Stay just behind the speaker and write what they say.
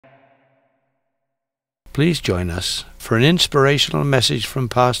Please join us for an inspirational message from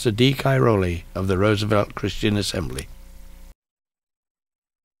Pastor Dee Cairoli of the Roosevelt Christian Assembly.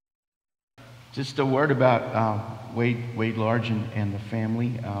 Just a word about Wade Large and the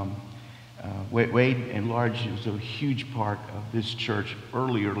family. Wade and Large was a huge part of this church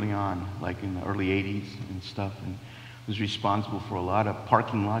early on, like in the early 80s and stuff, and was responsible for a lot of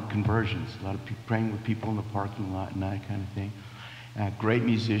parking lot conversions, a lot of praying with people in the parking lot and that kind of thing. Great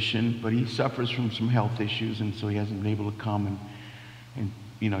musician, but he suffers from some health issues, and so he hasn't been able to come and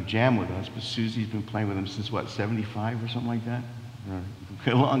jam with us. But Susie's been playing with him since, what, 75 or something like that?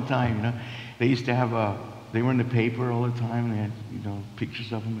 A long time, They used to have they were in the paper all the time. They had,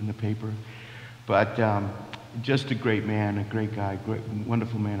 pictures of him in the paper. But just a great man, a great guy, great,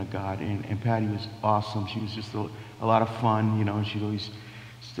 wonderful man of God. And Patty was awesome. She was just a lot of fun, and she'd always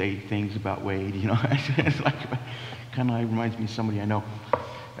say things about Wade, It's like, kind of reminds me of somebody I know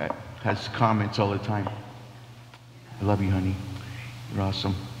that has comments all the time. I love you, honey. You're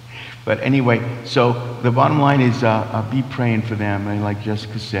awesome. But anyway, so the bottom line is be praying for them. And like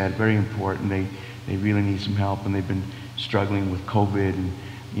Jessica said, very important. They really need some help, and they've been struggling with COVID and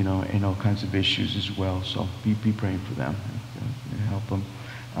and all kinds of issues as well. So be praying for them and help them.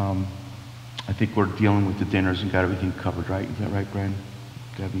 I think we're dealing with the dinners and got everything covered, right? Is that right, Brian?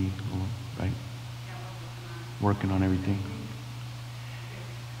 Debbie, right? Working on everything.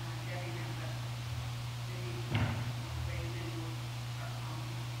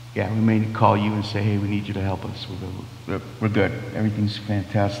 Yeah, we may call you and say, hey, we need you to help us. We're good. Everything's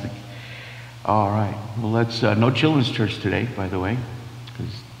fantastic. All right. Well, let's, no children's church today, by the way.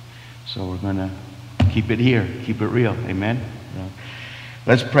 So we're going to keep it here, keep it real. Amen?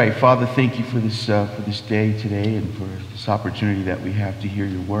 Let's pray. Father, thank you for this day today and for this opportunity that we have to hear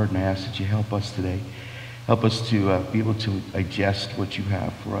your word. And I ask that you help us today. Help us to be able to digest what you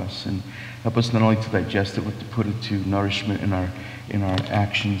have for us, and help us not only to digest it, but to put it to nourishment in our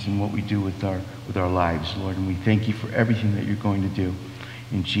actions and what we do with our lives, Lord. And we thank you for everything that you're going to do.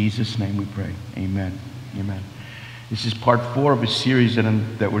 In Jesus' name we pray. Amen. Amen. This is part 4 of a series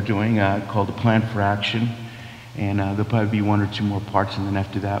that we're doing called The Plan for Action. And there'll probably be 1 or 2 more parts, and then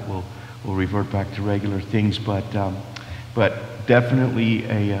after that we'll revert back to regular things. But definitely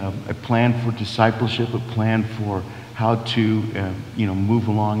a plan for discipleship, a plan for how to move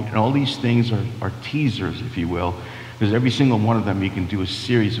along. And all these things are teasers, if you will, because every single one of them you can do a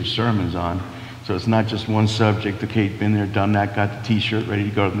series of sermons on. So it's not just one subject. Okay, been there, done that, got the t-shirt, ready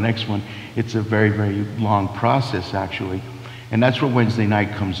to go to the next one. It's a very, very long process, actually. And that's where Wednesday night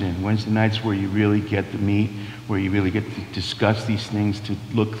comes in. Wednesday night's where you really get the meat, where you really get to discuss these things, to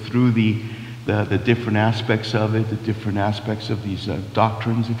look through the different aspects of it, the different aspects of these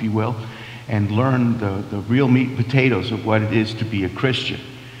doctrines, if you will, and learn the real meat and potatoes of what it is to be a Christian.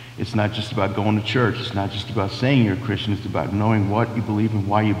 It's not just about going to church. It's not just about saying you're a Christian. It's about knowing what you believe and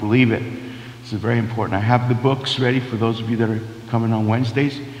why you believe it. This is very important. I have the books ready for those of you that are coming on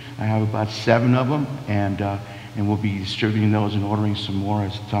Wednesdays. I have about 7 of them, and we'll be distributing those and ordering some more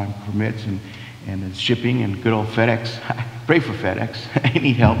as time permits, and shipping and good old FedEx. Pray for FedEx. I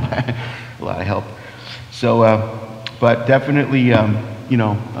need help. A lot of help. So, but definitely,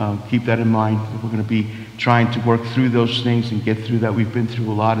 keep that in mind. We're going to be trying to work through those things and get through that. We've been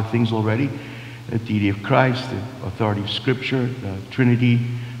through a lot of things already. The deity of Christ, the authority of Scripture, the Trinity.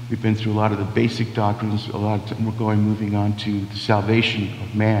 We've been through a lot of the basic doctrines. We're moving on to the salvation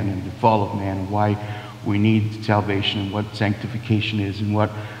of man and the fall of man, and why we need salvation, and what sanctification is, and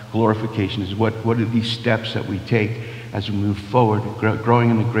what glorification is. What are these steps that we take as we move forward, growing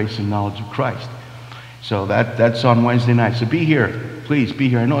in the grace and knowledge of Christ. So that's on Wednesday night. So be here. Please be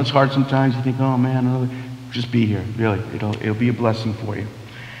here. I know it's hard sometimes. You think, oh man, just be here. Really, it'll be a blessing for you.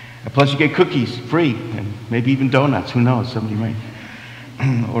 And plus you get cookies free, and maybe even donuts. Who knows? Somebody might.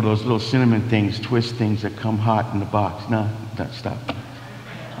 Or those little cinnamon things, twist things that come hot in the box. No, stop.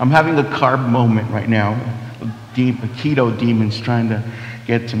 I'm having a carb moment right now. A keto demon's trying to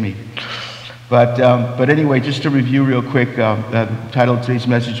get to me. But anyway, just to review real quick, the title of today's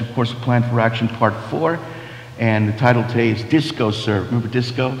message, of course, Plan for Action, Part 4. And the title today is Disco Serve. Remember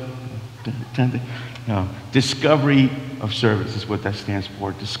disco? No. Discovery of Service is what that stands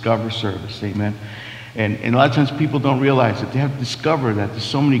for. Discover Service. Amen. And a lot of times people don't realize that they have to discover that there's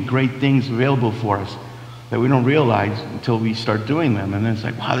so many great things available for us that we don't realize until we start doing them. And then it's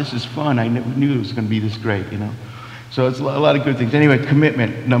like, wow, this is fun. I never knew it was going to be this great, So it's a lot of good things. Anyway,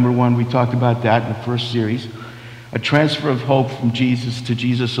 commitment, number 1, we talked about that in the first series. A transfer of hope from Jesus to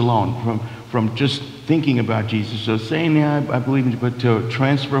Jesus alone, from just thinking about Jesus. So saying, yeah, I believe in you, but to a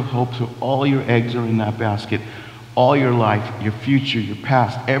transfer of hope, so all your eggs are in that basket. All your life, your future, your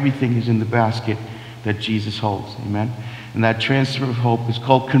past, everything is in the basket that Jesus holds. Amen? And that transfer of hope is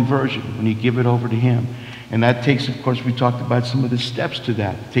called conversion, when you give it over to him. And that takes, of course, we talked about some of the steps to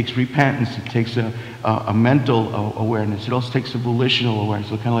that. It takes repentance. It takes a mental awareness. It also takes a volitional awareness.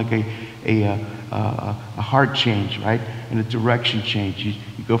 So kind of like a heart change, right? And a direction change. You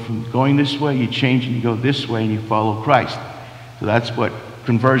go from going this way, you change, and you go this way, and you follow Christ. So that's what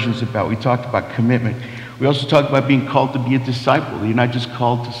conversion is about. We talked about commitment. We also talked about being called to be a disciple. You're not just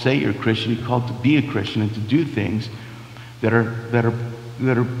called to say you're a Christian. You're called to be a Christian and to do things that are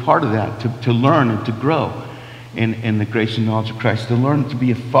part of that, to learn and to grow in the grace and knowledge of Christ, to learn to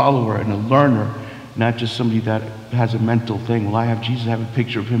be a follower and a learner, not just somebody that has a mental thing. Well, I have Jesus, I have a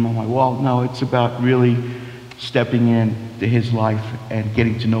picture of him on my wall. No, it's about really stepping into his life and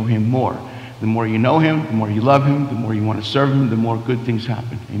getting to know him more. The more you know him, the more you love him, the more you want to serve him, the more good things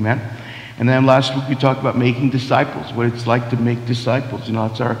happen. Amen? And then last week we talked about making disciples, what it's like to make disciples. You know,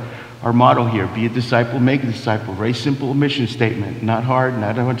 it's our motto here: be a disciple, make a disciple. Very simple mission statement. Not hard,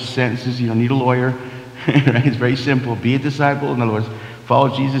 not a bunch of sentences. You don't need a lawyer. Right? It's very simple. Be a disciple. In other words,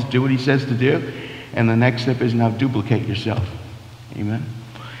 follow Jesus, do what he says to do. And the next step is now duplicate yourself. Amen?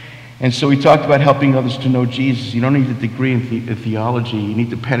 And so we talked about helping others to know Jesus. You don't need a degree in theology. You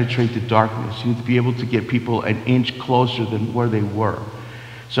need to penetrate the darkness. You need to be able to get people an inch closer than where they were.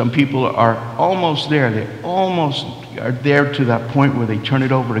 Some people are almost there. They almost are there to that point where they turn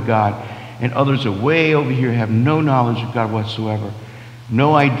it over to God. And others are way over here, have no knowledge of God whatsoever.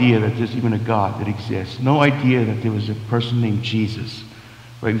 No idea that there's even a God that exists. No idea that there was a person named Jesus.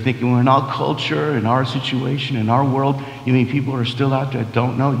 Right? You're thinking, well, in our culture, in our situation, in our world, you mean people are still out there that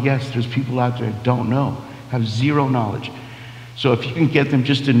don't know? Yes, there's people out there that don't know, have zero knowledge. So if you can get them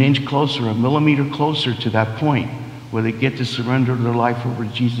just an inch closer, a millimeter closer to that point, where they get to surrender their life over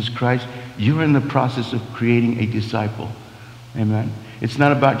to Jesus Christ, you're in the process of creating a disciple. Amen? It's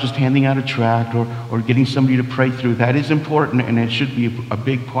not about just handing out a tract or getting somebody to pray through. That is important, and it should be a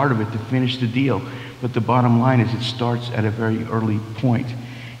big part of it to finish the deal. But the bottom line is it starts at a very early point.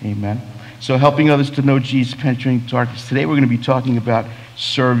 Amen? So helping others to know Jesus, penetrating darkness. Today we're going to be talking about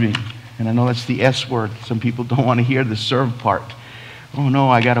serving. And I know that's the S word. Some people don't want to hear the serve part. Oh no,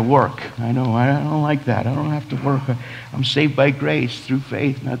 I got to work. I know, I don't like that. I don't have to work. I'm saved by grace through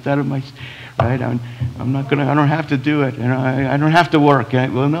faith, not that of my, right? I'm not gonna. I don't have to do it. I don't have to work.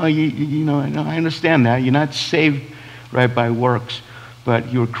 Well, no, you know, I understand that. You're not saved, right, by works,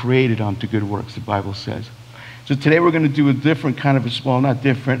 but you're created unto good works. The Bible says. So today we're going to do a different kind of not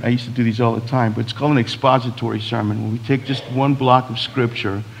different. I used to do these all the time, but it's called an expository sermon. When we take just one block of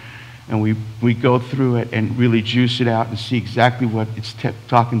scripture and we go through it and really juice it out and see exactly what it's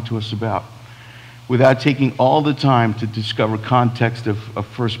talking to us about, without taking all the time to discover context of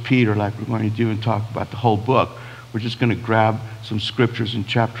 1 Peter like we're going to do and talk about the whole book. We're just going to grab some scriptures in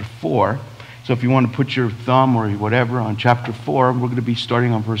chapter 4. So if you want to put your thumb or whatever on chapter 4, we're going to be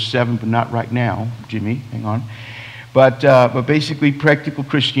starting on verse 7, but not right now. Jimmy, hang on. But basically, practical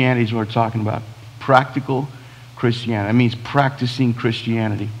Christianity is what we're talking about. Practical Christianity. That means practicing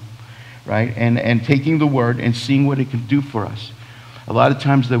Christianity, right? And taking the Word and seeing what it can do for us. A lot of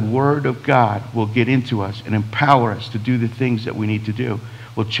times the Word of God will get into us and empower us to do the things that we need to do.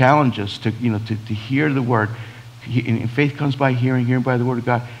 Will challenge us to hear the Word. And faith comes by hearing, hearing by the Word of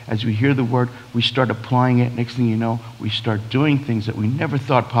God. As we hear the Word, we start applying it. Next thing you know, we start doing things that we never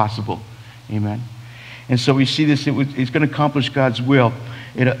thought possible. Amen. And so we see this, it's going to accomplish God's will.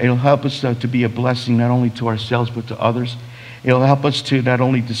 It'll help us to be a blessing not only to ourselves but to others. It'll help us to not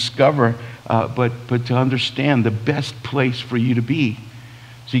only discover but to understand the best place for you to be.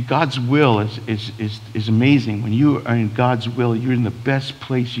 See, God's will is amazing. When you are in God's will, you're in the best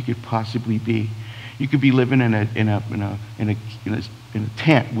place you could possibly be. You could be living in a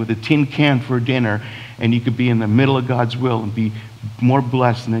tent with a tin can for dinner, and you could be in the middle of God's will and be more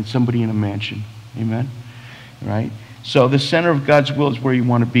blessed than somebody in a mansion. Amen? Right? So the center of God's will is where you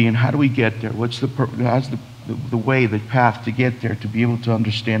want to be, and how do we get there? How's the way, the path to get there, to be able to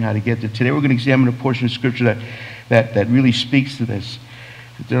understand how to get there? Today we're going to examine a portion of Scripture that really speaks to this.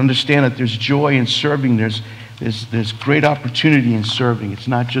 To understand that there's joy in serving, there's great opportunity in serving. It's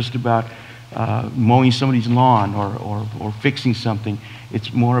not just about mowing somebody's lawn or fixing something.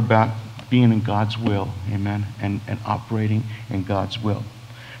 It's more about being in God's will, amen, and operating in God's will.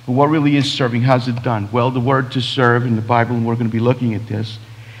 But what really is serving? How's it done? Well, the word to serve in the Bible, and we're going to be looking at this,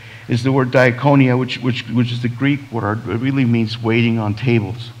 is the word diakonia, which is the Greek word. It really means waiting on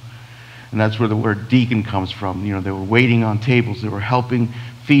tables. And that's where the word deacon comes from. You know, they were waiting on tables. They were helping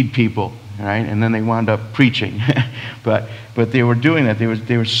feed people. right? And then they wound up preaching. but they were doing that.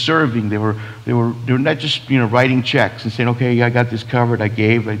 They were serving. They were not just writing checks and saying, okay, I got this covered. I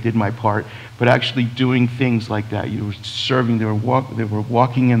did my part. But actually doing things like that. You were serving. They were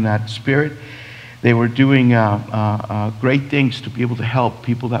walking in that spirit. They were doing great things to be able to help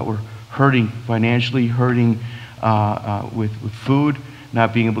people that were hurting financially, hurting with food,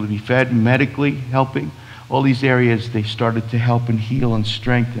 not being able to be fed, medically helping. All these areas they started to help and heal and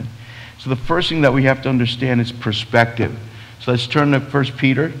strengthen. So the first thing that we have to understand is perspective. So let's turn to 1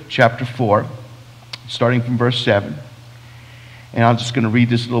 Peter chapter 4, starting from verse 7. And I'm just going to read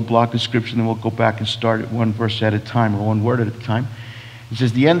this little block of scripture, and then we'll go back and start at one verse at a time, or one word at a time. It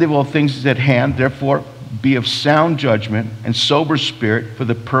says, the end of all things is at hand, therefore be of sound judgment and sober spirit for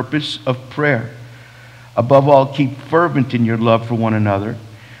the purpose of prayer. Above all, keep fervent in your love for one another,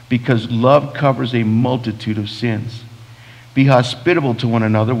 because love covers a multitude of sins. Be hospitable to one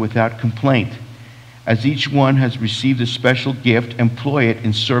another without complaint. As each one has received a special gift, employ it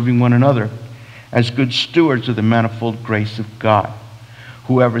in serving one another, as good stewards of the manifold grace of God.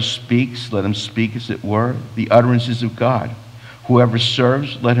 Whoever speaks, let him speak as it were the utterances of God. Whoever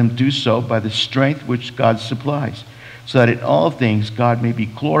serves, let him do so by the strength which God supplies, so that in all things God may be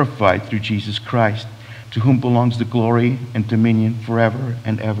glorified through Jesus Christ, to whom belongs the glory and dominion forever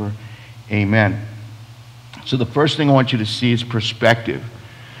and ever. Amen. So the first thing I want you to see is perspective.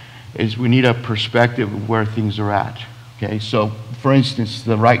 We need a perspective of where things are at. Okay, so for instance,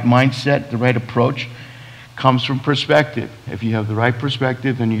 the right mindset, the right approach comes from perspective. If you have the right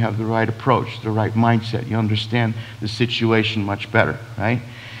perspective, then you have the right approach, the right mindset. You understand the situation much better, right?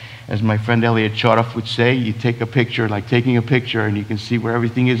 As my friend Elliot Chodoff would say, you take a picture, like taking a picture, and you can see where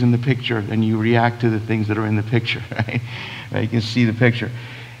everything is in the picture, and you react to the things that are in the picture, right? You can see the picture.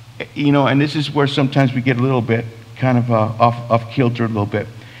 And this is where sometimes we get a little bit kind of off kilter a little bit.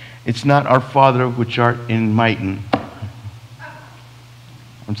 It's not our Father which art in Mighton.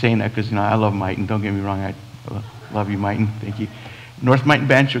 I'm saying that because I love Mighton. Don't get me wrong. I love you, Mighton. Thank you. North Mighton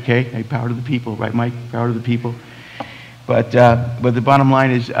Bench, okay? Hey, power to the people, right, Mike? Power to the people. But the bottom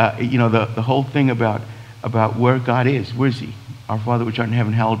line is, the whole thing about where God is. Where is He? Our Father which art in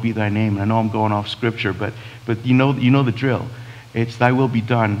heaven, hallowed be Thy name. And I know I'm going off Scripture, but you know the drill. It's Thy will be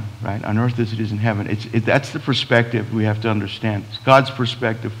done, right, on earth as it is in heaven. That's the perspective we have to understand. It's God's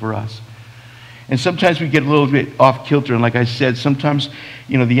perspective for us. And sometimes we get a little bit off kilter. And like I said, sometimes,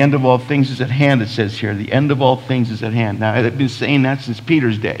 the end of all things is at hand, it says here. The end of all things is at hand. Now, I've been saying that since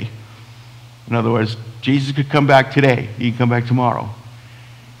Peter's day. In other words, Jesus could come back today. He can come back tomorrow.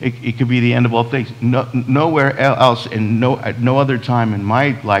 It could be the end of all things. Nowhere else and no other time in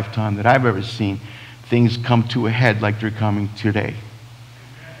my lifetime that I've ever seen things come to a head like they're coming today.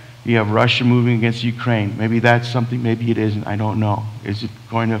 You have Russia moving against Ukraine. Maybe that's something, maybe it isn't. I don't know. Is it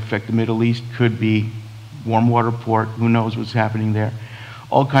going to affect the Middle East? Could be. Warm water port. Who knows what's happening there?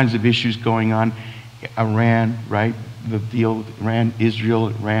 All kinds of issues going on. Iran, right? The deal with Iran, Israel,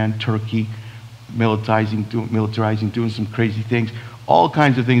 Iran, Turkey, militarizing, doing some crazy things. All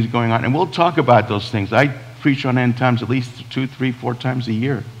kinds of things going on. And we'll talk about those things. I preach on end times at least 2, 3, 4 times a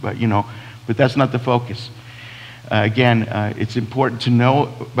year. But that's not the focus. Again, it's important to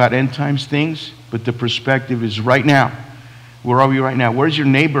know about end times things, but the perspective is right now. Where are we right now? Where's your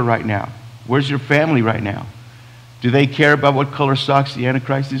neighbor right now? Where's your family right now? Do they care about what color socks the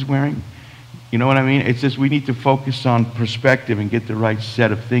Antichrist is wearing? You know what I mean? It's just we need to focus on perspective and get the right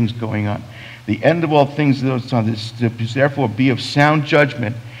set of things going on. The end of all things is therefore be of sound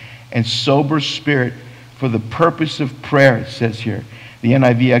judgment and sober spirit for the purpose of prayer, it says here. The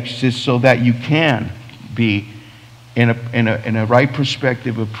NIV actually says so that you can be in a right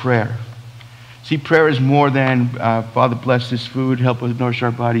perspective of prayer. See, prayer is more than, Father, bless this food, help us nourish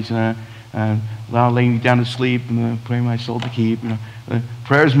our bodies, allow laying me down to sleep, and pray my soul to keep.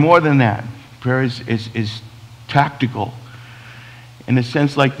 Prayer is more than that. Prayer is tactical. In a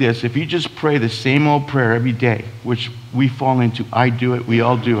sense like this, if you just pray the same old prayer every day, which we fall into, I do it, we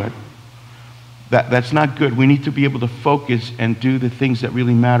all do it, that's not good. We need to be able to focus and do the things that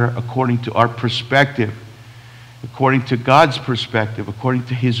really matter according to our perspective. According to God's perspective, according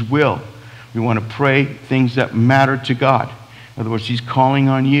to His will. We want to pray things that matter to God. In other words, He's calling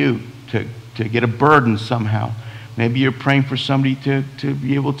on you to get a burden somehow. Maybe you're praying for somebody to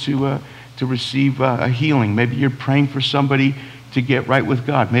be able to receive a healing. Maybe you're praying for somebody to get right with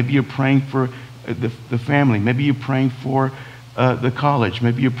God. Maybe you're praying for the family. Maybe you're praying for the college.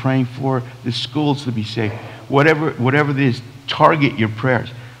 Maybe you're praying for the schools to be saved. Whatever it is, target your prayers.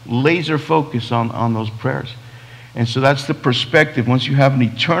 Laser focus on those prayers. And so that's the perspective. Once you have an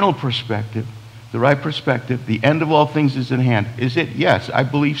eternal perspective, The right perspective. The end of all things is at hand. Is it? Yes, I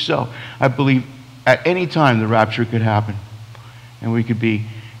believe so. I believe at any time the rapture could happen. And we could be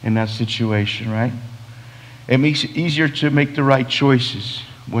in that situation, right? It makes it easier to make the right choices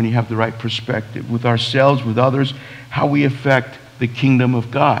when you have the right perspective. With ourselves, with others, how we affect the kingdom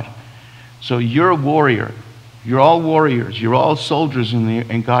of God. So you're a warrior. You're all warriors. You're all soldiers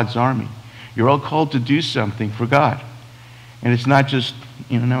in God's army. You're all called to do something for God. And it's not just,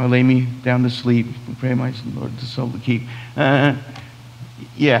 now I lay me down to sleep, pray my Lord the soul to keep.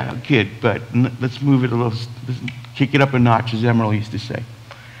 Yeah, good, but let's move it a little, kick it up a notch, as Emerald used to say.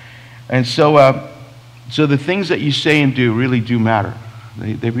 And so the things that you say and do really do matter.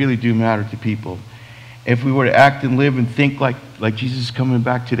 They really do matter to people. If we were to act and live and think like Jesus is coming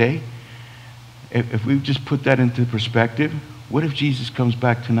back today, if we just put that into perspective, what if Jesus comes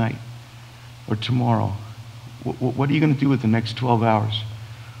back tonight or tomorrow? What are you going to do with the next 12 hours?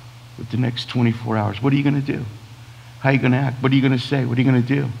 With the next 24 hours? What are you going to do? How are you going to act? What are you going to say? What are you going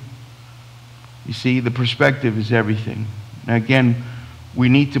to do? You see, the perspective is everything. Now again, we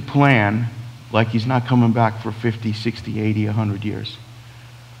need to plan like he's not coming back for 50, 60, 80, 100 years.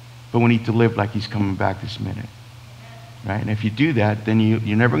 But we need to live like he's coming back this minute. Right? And if you do that, then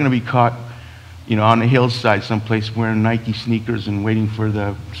you're never going to be caught on the hillside someplace wearing Nike sneakers and waiting for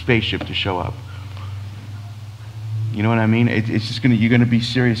the spaceship to show up. You know what I mean? It's just you're going to be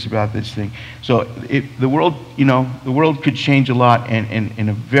serious about this thing. So the world could change a lot in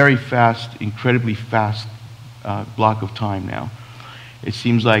a very fast, incredibly fast block of time now. It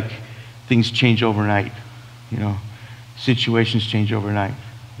seems like things change overnight. Situations change overnight.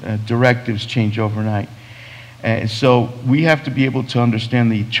 Directives change overnight. And so we have to be able to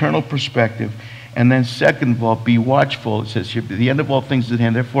understand the eternal perspective. And then second of all, be watchful. It says here, the end of all things is at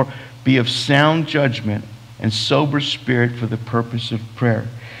hand. Therefore, be of sound judgment and sober spirit for the purpose of prayer.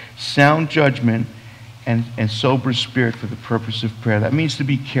 Sound judgment and sober spirit for the purpose of prayer. That means to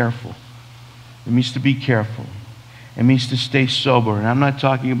be careful. It means to be careful. It means to stay sober. And I'm not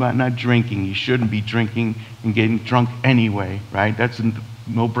talking about not drinking. You shouldn't be drinking and getting drunk anyway, right? That's a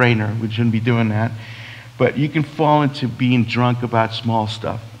no-brainer. We shouldn't be doing that. But you can fall into being drunk about small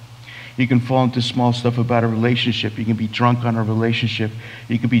stuff. You can fall into small stuff about a relationship. You can be drunk on a relationship.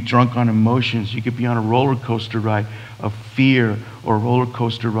 You can be drunk on emotions. You could be on a roller coaster ride of fear, or a roller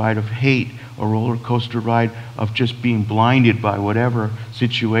coaster ride of hate, or a roller coaster ride of just being blinded by whatever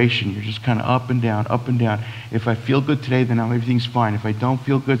situation. You're just kind of up and down, up and down. If I feel good today, then everything's fine. If I don't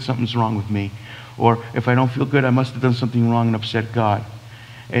feel good, something's wrong with me. Or if I don't feel good, I must have done something wrong and upset God.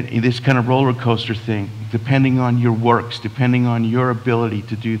 And this kind of roller coaster thing, depending on your works, depending on your ability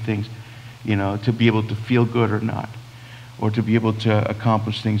to do things, to be able to feel good or not, or to be able to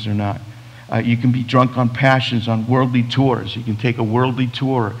accomplish things or not. You can be drunk on passions, on worldly tours. You can take a worldly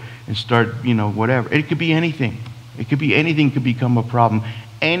tour and start, whatever. It could be anything. It could be anything could become a problem.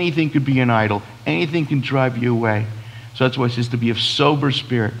 Anything could be an idol. Anything can drive you away. So that's why it says to be of sober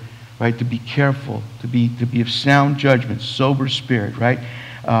spirit, right? To be careful, to be of sound judgment, sober spirit, right?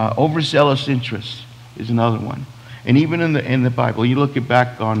 Overzealous interest is another one. And even in the Bible, you look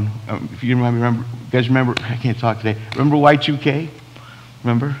back on, if you remember, you guys remember, I can't talk today. Remember Y2K?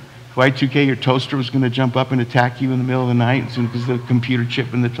 Remember? Y2K, your toaster was going to jump up and attack you in the middle of the night as soon as the computer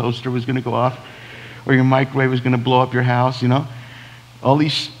chip in the toaster was going to go off. Or your microwave was going to blow up your house, All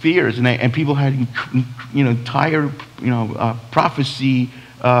these fears. And people had, entire, prophecy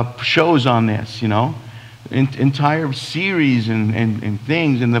shows on this, entire series and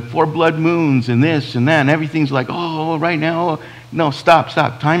things, and the 4 blood moons and this and that, and everything's like, oh, right now, no, stop,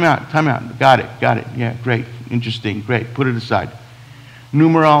 time out, got it, yeah, great, interesting, great, put it aside.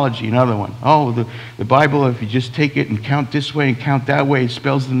 Numerology, another one. Oh, the Bible, if you just take it and count this way and count that way, it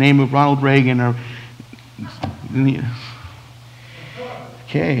spells the name of Ronald Reagan, or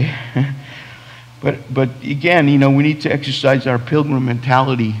okay. But again, we need to exercise our pilgrim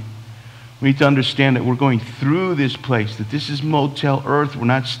mentality. We need to understand that we're going through this place, that this is Motel Earth. We're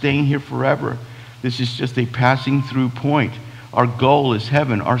not staying here forever. This is just a passing through point. Our goal is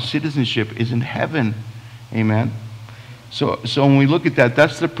heaven. Our citizenship is in heaven. Amen. So when we look at that,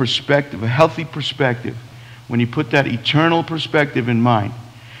 that's the perspective, a healthy perspective. When you put that eternal perspective in mind,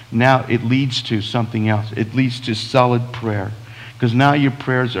 now it leads to something else. It leads to solid prayer. Because now your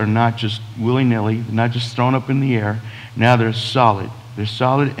prayers are not just willy-nilly, they're not just thrown up in the air. Now they're solid. They're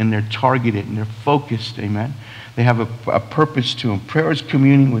solid and they're targeted and they're focused, amen? They have a purpose to them. Prayer is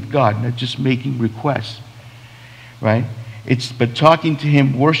communing with God, not just making requests, right? But talking to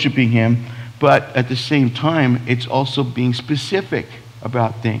Him, worshiping Him, but at the same time, it's also being specific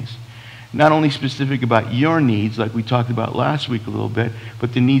about things. Not only specific about your needs, like we talked about last week a little bit,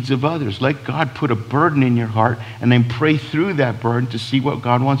 but the needs of others. Let God put a burden in your heart and then pray through that burden to see what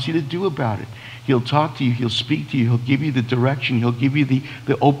God wants you to do about it. He'll talk to you. He'll speak to you. He'll give you the direction. He'll give you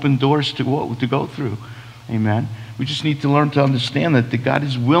the open doors to go through. Amen. We just need to learn to understand that God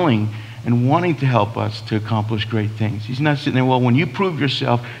is willing and wanting to help us to accomplish great things. He's not sitting there, well, when you prove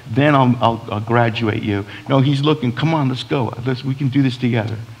yourself, then I'll graduate you. No, he's looking, come on, let's go. We can do this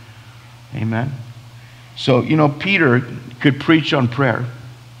together. Amen. So, Peter could preach on prayer.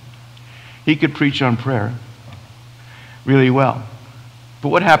 He could preach on prayer really well. But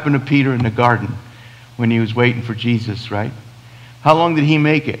what happened to Peter in the garden when he was waiting for Jesus, right? How long did he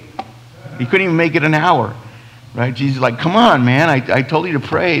make it? He couldn't even make it an hour, right? Jesus is like, come on, man, I told you to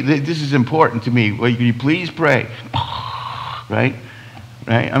pray. This is important to me. Will you please pray? Right?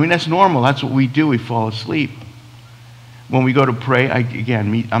 I mean, that's normal. That's what we do. We fall asleep. When we go to pray,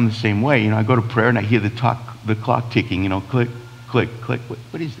 I'm the same way. I go to prayer and I hear the clock ticking, click, click, click.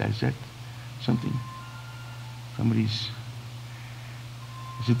 What is that? Is that something? Is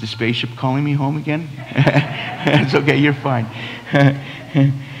it the spaceship calling me home again? It's okay, you're fine.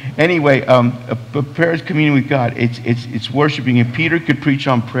 Anyway, prayer is communion with God. It's worshiping. And Peter could preach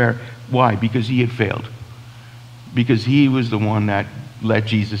on prayer. Why? Because he had failed. Because he was the one that let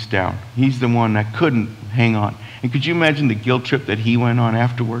Jesus down. He's the one that couldn't hang on. And could you imagine the guilt trip that he went on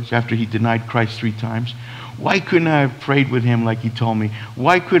afterwards, after he denied Christ 3 times? Why couldn't I have prayed with him like he told me?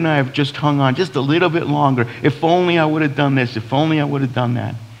 Why couldn't I have just hung on just a little bit longer? If only I would have done this. If only I would have done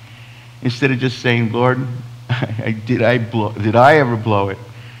that. Instead of just saying, Lord, did I ever blow it?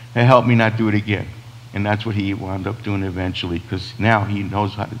 And help me not do it again. And that's what he wound up doing eventually, because now he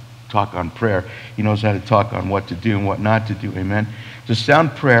knows how to talk on prayer. He knows how to talk on what to do and what not to do. Amen. So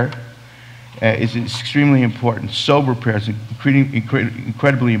sound prayer is extremely important. Sober prayer is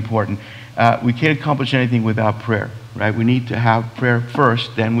incredibly important. We can't accomplish anything without prayer, right? We need to have prayer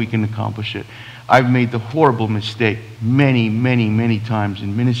first, then we can accomplish it. I've made the horrible mistake many, many, many times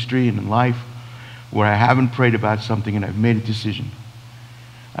in ministry and in life where I haven't prayed about something and I've made a decision.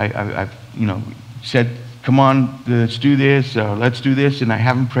 I've said, come on, let's do this, and I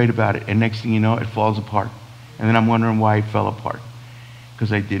haven't prayed about it. And next thing you know, it falls apart. And then I'm wondering why it fell apart.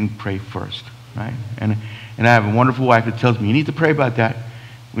 Because I didn't pray first, right? And I have a wonderful wife that tells me, you need to pray about that.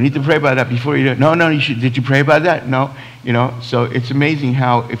 We need to pray about that before you do it. No, you should. Did you pray about that? No. So it's amazing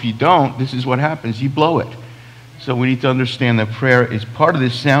how if you don't, this is what happens. You blow it. So we need to understand that prayer is part of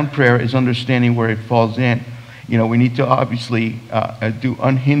this. Sound prayer is understanding where it falls in. We need to obviously do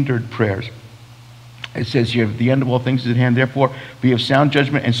unhindered prayers. It says here, at the end of all things is at hand, therefore be of sound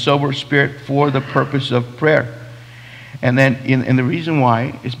judgment and sober spirit for the purpose of prayer. And then, and the reason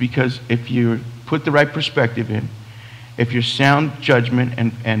why is because if you put the right perspective in, if you're sound judgment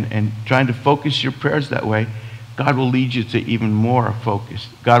and trying to focus your prayers that way, God will lead you to even more focus.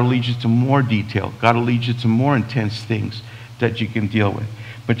 God will lead you to more detail. God will lead you to more intense things that you can deal with.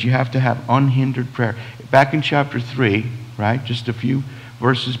 But you have to have unhindered prayer. Back in chapter 3, right, just a few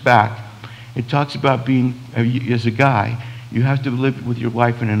verses back, it talks about being, as a guy, you have to live with your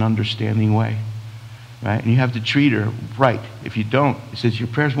wife in an understanding way. Right? And you have to treat her right. If you don't, it says your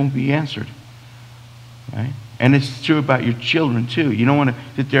prayers won't be answered. Right? And it's true about your children too. You don't want to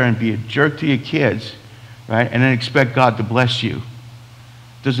sit there and be a jerk to your kids, right? And then expect God to bless you.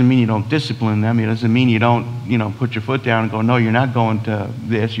 Doesn't mean you don't discipline them. It doesn't mean you don't, put your foot down and go, no, you're not going to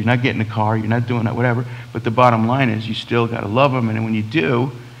this. You're not getting a car. You're not doing that, whatever. But the bottom line is you still got to love them. And when you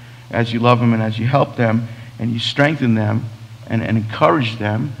do, as you love them and as you help them and you strengthen them and encourage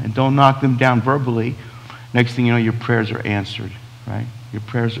them and don't knock them down verbally, next thing you know, your prayers are answered, right? Your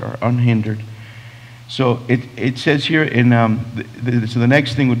prayers are unhindered. So it says here in, so the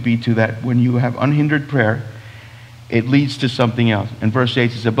next thing would be to that when you have unhindered prayer, it leads to something else. In verse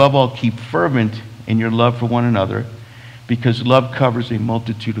 8 it says, above all, keep fervent in your love for one another, because love covers a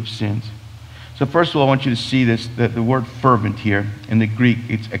multitude of sins. So first of all, I want you to see this, the word fervent here. In the Greek,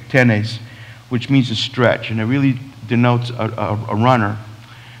 it's ektenes, which means to stretch. And it really denotes a runner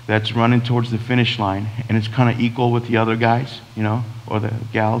that's running towards the finish line, and it's kind of equal with the other guys, or the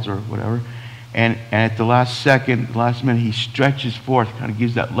gals or whatever. And at the last second, the last minute, he stretches forth, kind of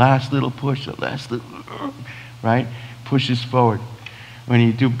gives that last little push, right? Pushes forward. When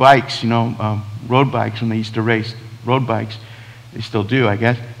you do bikes, road bikes, when they used to race road bikes, they still do, I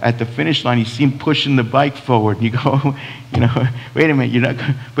guess. At the finish line, you see him pushing the bike forward. And you go, wait a minute, you're not.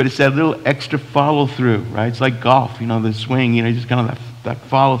 But it's that little extra follow through, right? It's like golf, the swing, just kind of that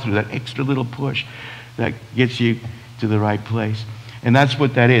follow through, that extra little push that gets you to the right place. And that's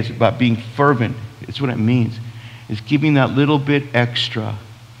what that is, about being fervent. It's what it means. It's giving that little bit extra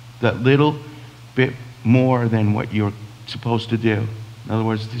that little bit more than what you're supposed to do. In other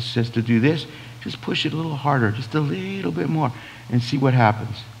words, this says to do this, just push it a little harder, just a little bit more, and see what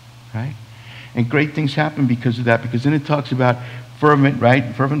happens, right? And great things happen because of that, because then it talks about fervent,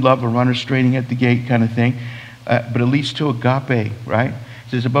 right? Fervent love, a runner straining at the gate kind of thing. But it leads to agape, right?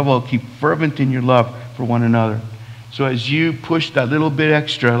 It says, above all, keep fervent in your love for one another. So as you push that little bit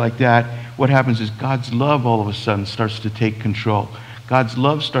extra like that, what happens is God's love all of a sudden starts to take control. God's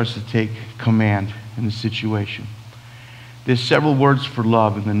love starts to take command in the situation. There's several words for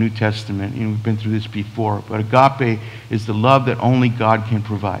love in the New Testament. You know, we've been through this before. But agape is the love that only God can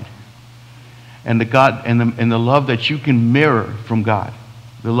provide. And the love that you can mirror from God.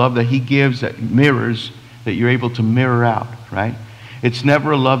 The love that He gives that mirrors, that you're able to mirror out, right? It's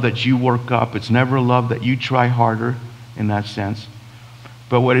never a love that you work up. It's never a love that you try harder in that sense.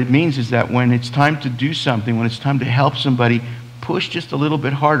 But what it means is that when it's time to do something, when it's time to help somebody, push just a little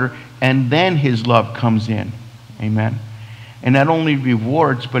bit harder, and then His love comes in. Amen. And not only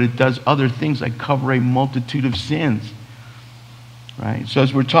rewards, but it does other things like cover a multitude of sins. Right? So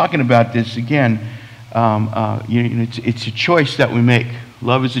as we're talking about this, again, it's a choice that we make.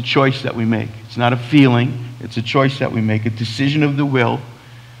 Love is a choice that we make. It's not a feeling. It's a choice that we make, a decision of the will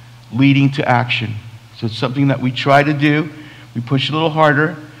leading to action. So it's something that we try to do. We push a little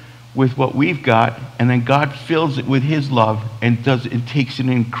harder with what we've got, and then God fills it with His love and takes it in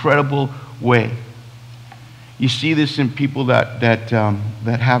an incredible way. You see this in people that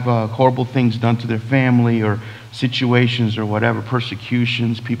have horrible things done to their family, or situations or whatever,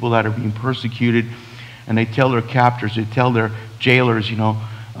 persecutions, people that are being persecuted, and they tell their captors, they tell their jailers,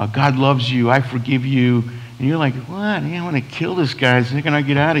 God loves you, I forgive you. And you're like, what? I want to kill this guy so they can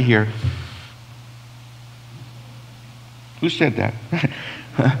get out of here. Who said that?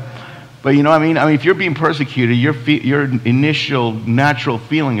 But if you're being persecuted, your initial natural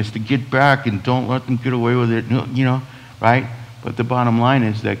feeling is to get back and don't let them get away with it, right? But the bottom line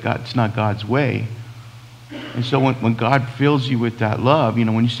is that it's not God's way. And so when God fills you with that love,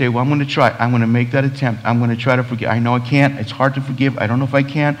 when you say, well, I'm going to try, I'm going to make that attempt, I'm going to try to forgive. I know I can't, it's hard to forgive, I don't know if I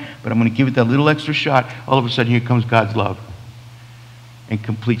can, but I'm going to give it that little extra shot. All of a sudden, here comes God's love and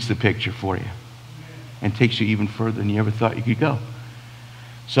completes the picture for you and takes you even further than you ever thought you could go.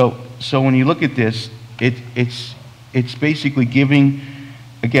 So when you look at this, it's basically giving,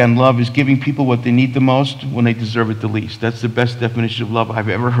 again, love is giving people what they need the most when they deserve it the least. That's the best definition of love I've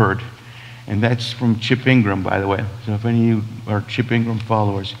ever heard. And that's from Chip Ingram, by the way. So if any of you are Chip Ingram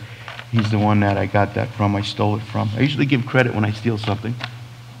followers, he's the one that I got that from. I stole it from. I usually give credit when I steal something.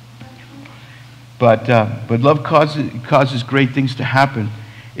 But love causes great things to happen.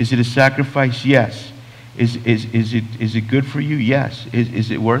 Is it a sacrifice? Yes. Is it good for you? Yes. Is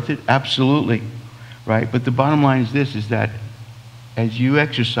it worth it? Absolutely. Right? But the bottom line is this, is that as you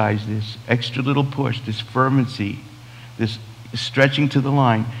exercise this extra little push, this fervency, this stretching to the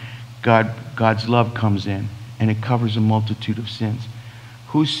line, God's love comes in, and it covers a multitude of sins.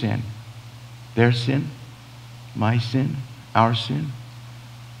 Whose sin? Their sin? My sin? Our sin?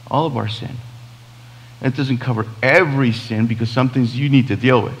 All of our sin. It doesn't cover every sin, because some things you need to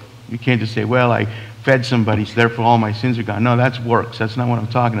deal with. You can't just say, well, I fed somebody, so therefore all my sins are gone. No, that's works. That's not what I'm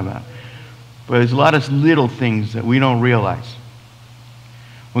talking about. But there's a lot of little things that we don't realize.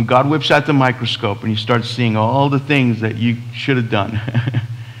 When God whips out the microscope and you start seeing all the things that you should have done,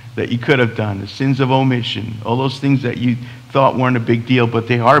 that you could have done, the sins of omission, all those things that you thought weren't a big deal, but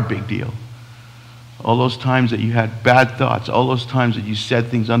they are a big deal. All those times that you had bad thoughts, all those times that you said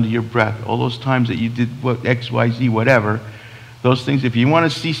things under your breath, all those times that you did what X, Y, Z, whatever, those things, if you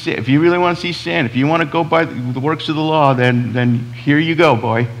want to see sin, if you really want to see sin, if you want to go by the works of the law, then here you go,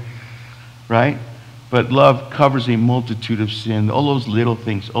 boy. Right? But love covers a multitude of sin, all those little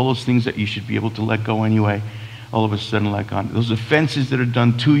things, all those things that you should be able to let go anyway. All of a sudden, like on those offenses that are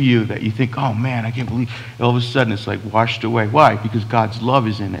done to you that you think, oh man, I can't believe, all of a sudden it's like washed away. Why? Because God's love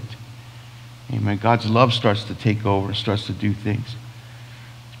is in it. Amen. God's love starts to take over, starts to do things.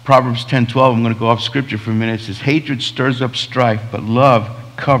 Proverbs 10:12, I'm going to go off scripture for a minute. It says, hatred stirs up strife, but love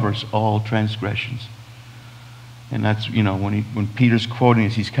covers all transgressions. And that's, when Peter's quoting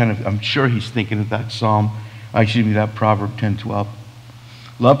this, I'm sure he's thinking of that that Proverb 10:12.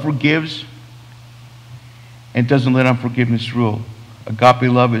 Love forgives and doesn't let unforgiveness rule.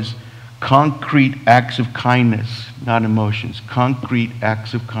 Agape love is concrete acts of kindness, not emotions. Concrete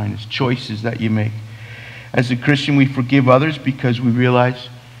acts of kindness, choices that you make. As a Christian, we forgive others because we realize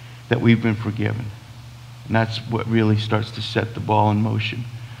that we've been forgiven. And that's what really starts to set the ball in motion.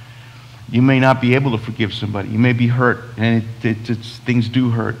 You may not be able to forgive somebody. You may be hurt, and things do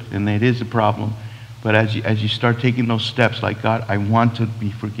hurt, and it is a problem. But as you start taking those steps, like, God, I want to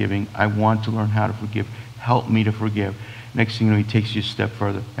be forgiving. I want to learn how to forgive. Help me to forgive. Next thing you know, he takes you a step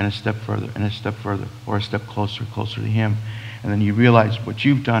further, and a step further, and a step further, or a step closer, closer to him. And then you realize what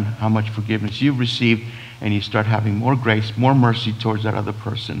you've done, how much forgiveness you've received, and you start having more grace, more mercy towards that other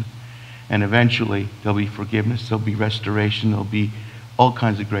person. And eventually, there'll be forgiveness, there'll be restoration, there'll be all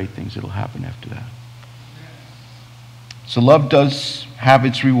kinds of great things that'll happen after that. So love does have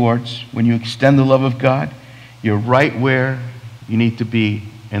its rewards. When you extend the love of God, you're right where you need to be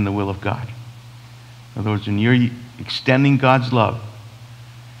in the will of God. In other words, when you're extending God's love,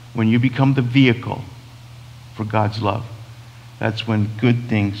 when you become the vehicle for God's love, that's when good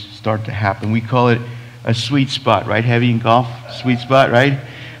things start to happen. We call it a sweet spot, right? Heavy in golf, sweet spot, right?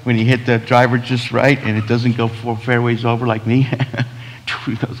 When you hit the driver just right and it doesn't go 4 fairways over like me.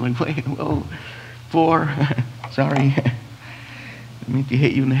 I was like, wait, whoa, 4, sorry. I mean to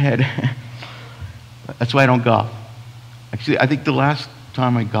hit you in the head. That's why I don't golf. Actually, I think the last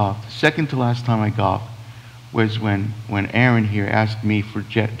time I golfed, second to last time I golfed, was when Aaron here asked me for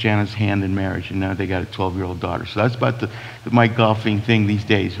Jana's hand in marriage, and now they got a 12-year-old daughter. So that's about my golfing thing these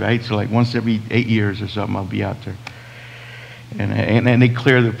days, right? So like once every 8 years or something, I'll be out there. And they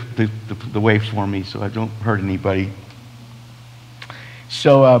clear the way for me so I don't hurt anybody.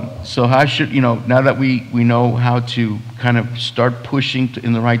 So how should, now that we know how to kind of start pushing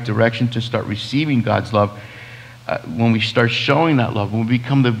in the right direction to start receiving God's love, when we start showing that love, when we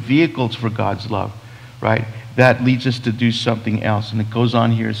become the vehicles for God's love, right, that leads us to do something else. And it goes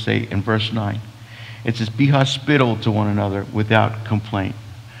on here to say in verse 9, it says, be hospitable to one another without complaint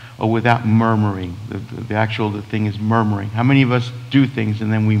or without murmuring. The thing is murmuring. How many of us do things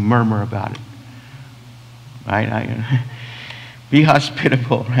and then we murmur about it? Right? Be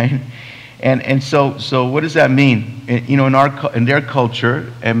hospitable, right? And so what does that mean? In their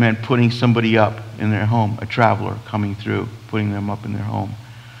culture, it meant putting somebody up in their home, a traveler coming through, putting them up in their home.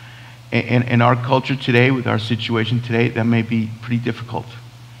 And in our culture today, with our situation today, that may be pretty difficult,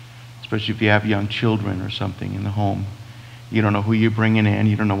 especially if you have young children or something in the home. You don't know who you're bringing in.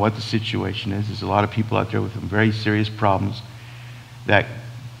 You don't know what the situation is. There's a lot of people out there with some very serious problems that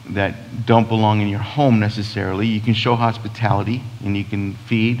don't belong in your home necessarily. You can show hospitality, and you can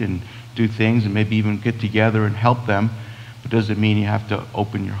feed and do things and maybe even get together and help them. But it doesn't mean you have to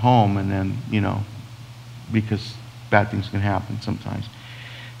open your home and then, because bad things can happen sometimes.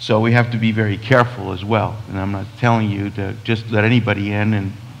 So we have to be very careful as well. And I'm not telling you to just let anybody in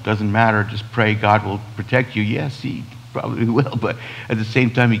and it doesn't matter, just pray God will protect you. Yes, he probably will, but at the same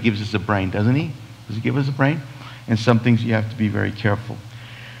time he gives us a brain, doesn't he? Does he give us a brain? And some things you have to be very careful.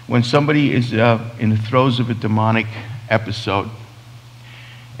 When somebody is in the throes of a demonic episode,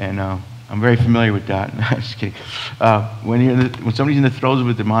 and I'm very familiar with that. Just kidding. When somebody's in the throes of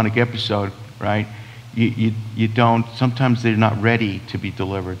a demonic episode, right? You don't. Sometimes they're not ready to be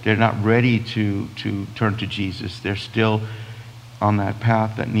delivered. They're not ready to turn to Jesus. They're still on that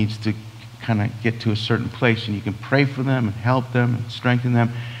path that needs to kind of get to a certain place, and you can pray for them and help them and strengthen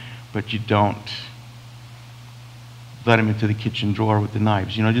them, but you don't let them into the kitchen drawer with the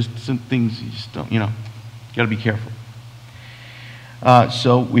knives. Just some things you just don't. Got to be careful.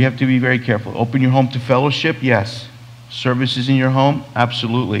 So we have to be very careful. Open your home to fellowship, yes. Services in your home,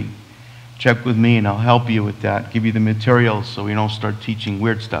 absolutely. Check with me and I'll help you with that. Give you the materials so we don't start teaching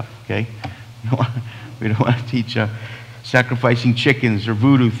weird stuff, okay? We don't want to teach sacrificing chickens or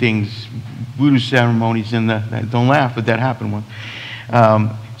voodoo things, voodoo ceremonies. Don't laugh, but that happened once.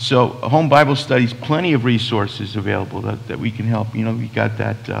 So home Bible studies, plenty of resources available that we can help. We got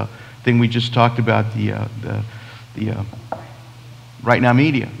that thing we just talked about, the Right Now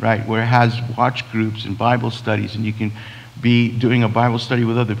Media, right, where it has watch groups and Bible studies, and you can be doing a Bible study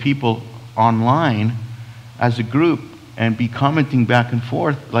with other people online as a group and be commenting back and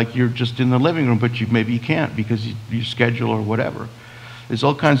forth like you're just in the living room, but maybe you can't because your schedule or whatever. There's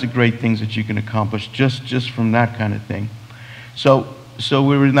all kinds of great things that you can accomplish just from that kind of thing. So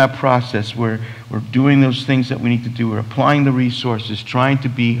we're in that process where we're doing those things that we need to do. We're applying the resources, trying to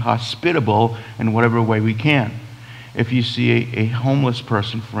be hospitable in whatever way we can. If you see a homeless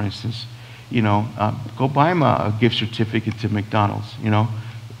person, for instance, go buy them a gift certificate to McDonald's,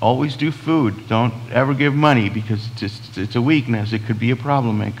 Always do food. Don't ever give money because it's a weakness. It could be a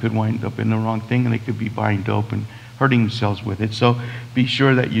problem. It could wind up in the wrong thing, and they could be buying dope and hurting themselves with it. So be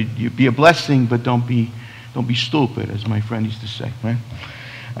sure that you be a blessing, but don't be stupid, as my friend used to say, right?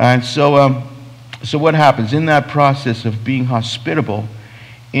 And so what happens in that process of being hospitable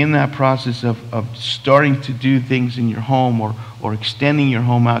in that process of starting to do things in your home, or extending your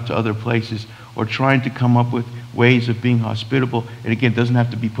home out to other places, or trying to come up with ways of being hospitable. And again, it doesn't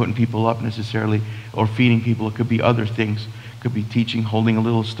have to be putting people up necessarily or feeding people. It could be other things. It could be teaching, holding a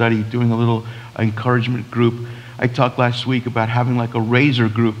little study, doing a little encouragement group. I talked last week about having like a razor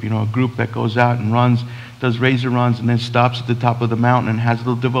group, a group that goes out and does razor runs, and then stops at the top of the mountain and has a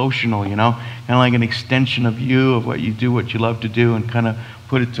little devotional, kind of like an extension of you, of what you do, what you love to do, and kind of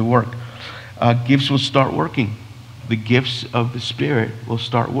put it to work. Gifts will start working. The gifts of the Spirit will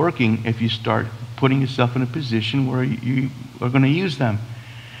start working if you start putting yourself in a position where you are going to use them.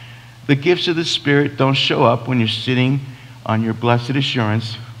 The gifts of the Spirit don't show up when you're sitting on your blessed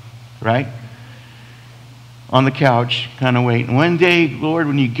assurance, right? On the couch, kind of waiting. One day, Lord,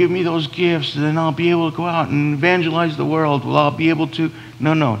 when you give me those gifts, then I'll be able to go out and evangelize the world. Well, I'll be able to.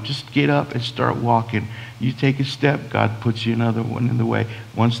 No, just get up and start walking. You take a step, God puts you another one in the way.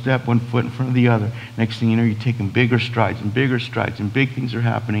 One step, one foot in front of the other. Next thing you know, you're taking bigger strides, and big things are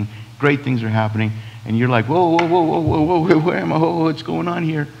happening, great things are happening, and you're like, whoa, where am I? What's going on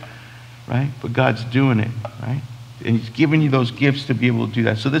here? Right? But God's doing it, right? And He's giving you those gifts to be able to do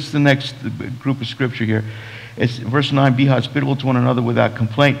that. So this is the next group of scripture here. It's verse 9, be hospitable to one another without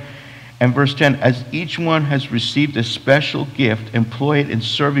complaint. And verse 10, as each one has received a special gift, employ it in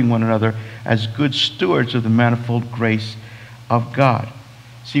serving one another as good stewards of the manifold grace of God.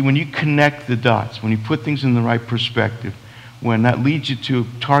 See, when you connect the dots, when you put things in the right perspective, when that leads you to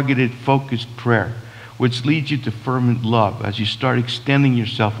targeted, focused prayer, which leads you to fervent love, as you start extending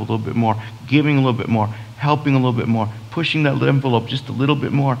yourself a little bit more, giving a little bit more, helping a little bit more, pushing that envelope just a little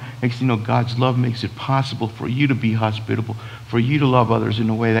bit more. Next thing you know, God's love makes it possible for you to be hospitable, for you to love others in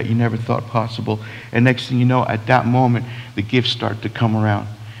a way that you never thought possible. And next thing you know, at that moment, the gifts start to come around.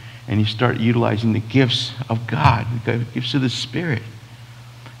 And you start utilizing the gifts of God, the gifts of the Spirit.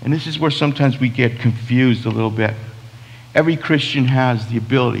 And this is where sometimes we get confused a little bit. Every Christian has the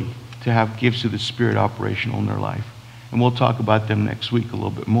ability to have gifts of the Spirit operational in their life. And we'll talk about them next week a little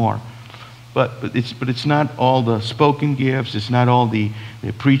bit more. But it's not all the spoken gifts. It's not all the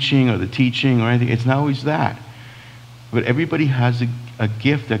preaching or the teaching or anything. It's not always that. But everybody has a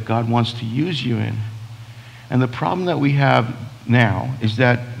gift that God wants to use you in. And the problem that we have now is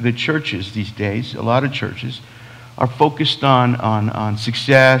that the churches these days, a lot of churches, are focused on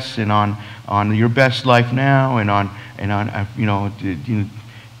success and on your best life now and on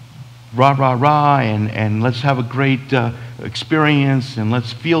rah and let's have a great experience and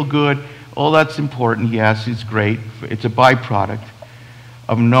let's feel good. All that's important, yes, it's great. It's a byproduct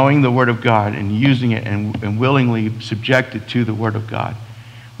of knowing the Word of God and using it and willingly subject it to the Word of God.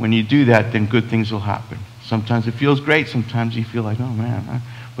 When you do that, then good things will happen. Sometimes it feels great, sometimes you feel like, oh man.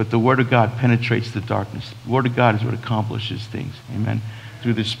 But the Word of God penetrates the darkness. The Word of God is what accomplishes things, amen,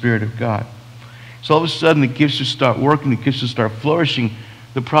 through the Spirit of God. So all of a sudden the gifts will start working, the gifts will start flourishing.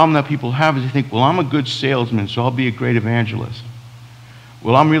 The problem that people have is they think, well, I'm a good salesman, so I'll be a great evangelist.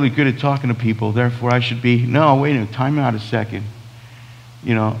 Well, I'm really good at talking to people, therefore I should be. No, wait a minute, time out a second.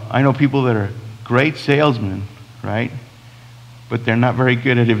 I know people that are great salesmen, right? But they're not very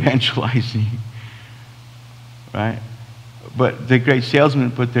good at evangelizing, right? But they're great salesmen,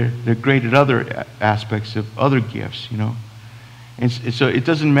 but they're great at other aspects of other gifts, And so it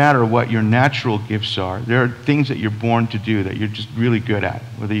doesn't matter what your natural gifts are. There are things that you're born to do that you're just really good at,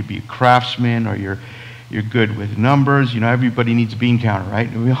 whether you be a craftsman or you're good with numbers. Everybody needs a bean counter,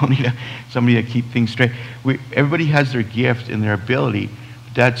 right? We all need somebody to keep things straight. Everybody has their gift and their ability.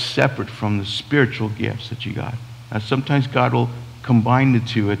 But that's separate from the spiritual gifts that you got. Now, sometimes God will combine the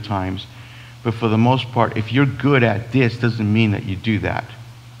two at times. But for the most part, if you're good at this, doesn't mean that you do that.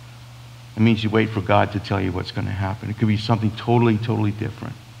 It means you wait for God to tell you what's going to happen. It could be something totally, totally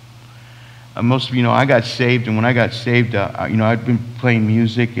different. Most of you know I got saved, and when I got saved, I'd been playing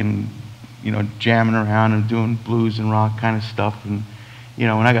music and jamming around and doing blues and rock kind of stuff. And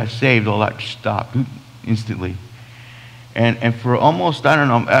when I got saved, all that stopped instantly. And for almost, I don't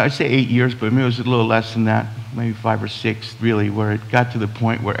know, I'd say 8 years, but maybe it was a little less than that, maybe 5 or 6, really, where it got to the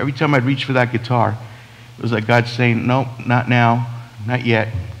point where every time I'd reach for that guitar, it was like God saying, nope, not now, not yet.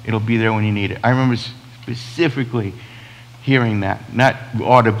 It'll be there when you need it. I remember specifically hearing that, not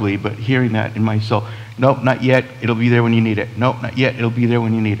audibly, but hearing that in my soul. Nope, not yet. It'll be there when you need it. Nope, not yet. It'll be there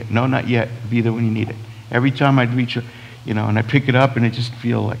when you need it. No, not yet. It'll be there when you need it. Every time I'd reach, and I pick it up, and it just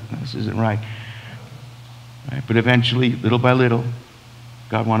feel like, no, this isn't right. Right. But eventually, little by little,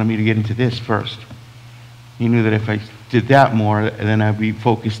 God wanted me to get into this first. He knew that if I did that more, then I'd be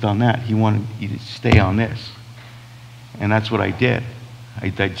focused on that. He wanted me to stay on this. And that's what I did. I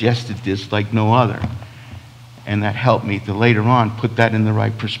digested this like no other. And that helped me to later on put that in the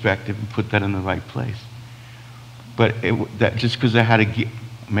right perspective and put that in the right place. But that just because I had a,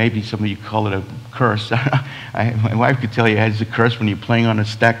 maybe some of you call it a curse. My wife could tell you it's a curse when you're playing on a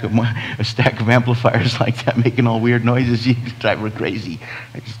stack of amplifiers like that, making all weird noises. You drive her crazy.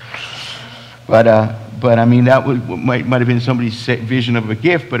 But I mean, that might have been somebody's vision of a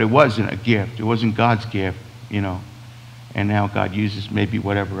gift, but it wasn't a gift. It wasn't God's gift, you know. And now God uses maybe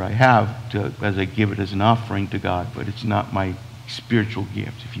whatever I have to, as I give it as an offering to God, but it's not my spiritual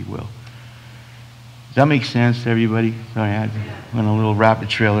gift, if you will. Does that make sense to everybody? Sorry, I went a little rabbit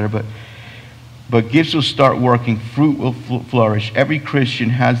trail there, but gifts will start working, fruit will flourish. Every Christian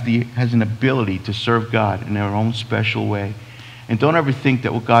has an ability to serve God in their own special way. And don't ever think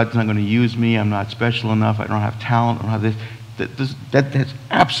that, well, God's not going to use me, I'm not special enough, I don't have talent, I don't have this. That has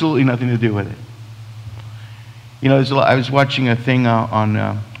absolutely nothing to do with it. You know, I was watching a thing on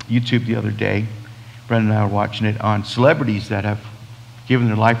YouTube the other day. Brenda and I were watching it on celebrities that have given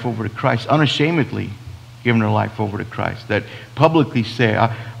their life over to Christ, unashamedly given their life over to Christ, that publicly say,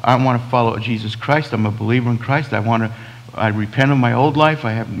 I want to follow Jesus Christ, I'm a believer in Christ, I repent of my old life,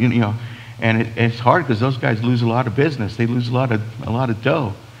 I have, you know, and it's hard because those guys lose a lot of business, they lose a lot of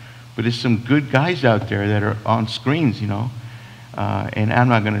dough. But there's some good guys out there that are on screens, you know. And I'm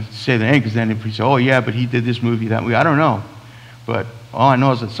not going to say the name because then if we say, oh yeah, but he did this movie, that movie, I don't know. But all I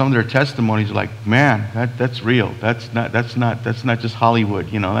know is that some of their testimonies are like, man, that's real. That's not just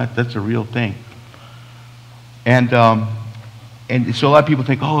Hollywood, you know. That's a real thing. And so a lot of people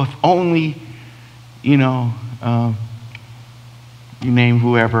think, oh, if only, you know, you name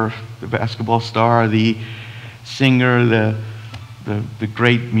whoever, the basketball star, the singer, the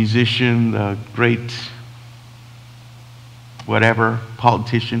great musician, the great whatever,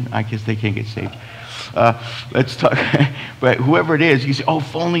 politician, I guess they can't get saved. Let's talk, but whoever it is, you say, oh,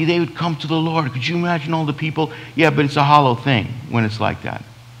 if only they would come to the Lord. Could you imagine all the people? Yeah, but it's a hollow thing when it's like that.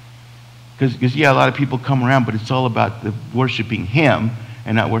 Because yeah, a lot of people come around, but it's all about worshiping Him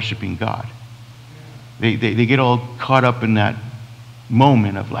and not worshiping God. They get all caught up in that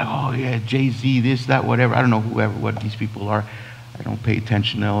moment of like, oh yeah, Jay-Z, this, that, whatever. I don't know what these people are. I don't pay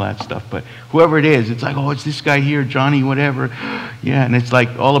attention to all that stuff, but whoever it is, it's like, oh, it's this guy here, Johnny, whatever. Yeah, and it's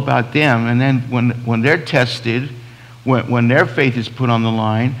like all about them. And then when they're tested, when their faith is put on the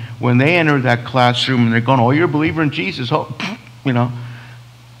line, when they enter that classroom and they're going, oh, you're a believer in Jesus, oh, you know,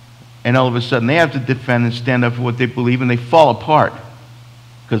 and all of a sudden they have to defend and stand up for what they believe, and they fall apart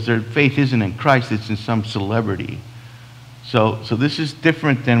because their faith isn't in Christ, it's in some celebrity. So this is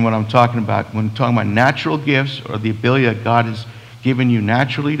different than what I'm talking about. When I'm talking about natural gifts or the ability that God has given you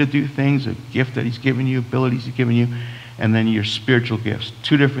naturally to do things, a gift that He's given you, abilities He's given you, and then your spiritual gifts.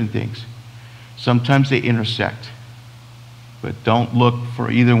 Two different things. Sometimes they intersect, but don't look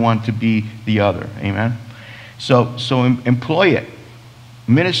for either one to be the other. Amen? So employ it.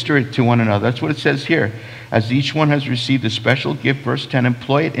 Minister it to one another. That's what it says here. As each one has received a special gift, verse 10,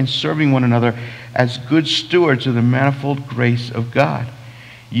 employ it in serving one another as good stewards of the manifold grace of God.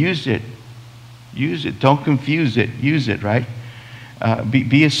 Use it. Use it. Don't confuse it. Use it, right?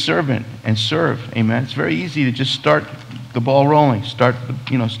 Be a servant and serve. Amen. It's very easy to just start the ball rolling. Start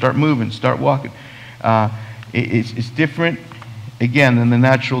moving. Start walking. It's different, again, than the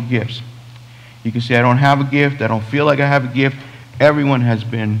natural gifts. You can say, I don't have a gift. I don't feel like I have a gift. Everyone has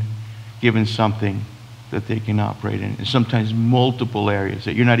been given something that they can operate in. And sometimes multiple areas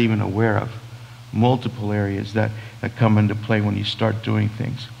that you're not even aware of. Multiple areas that come into play when you start doing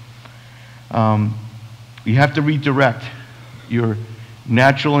things. You have to redirect your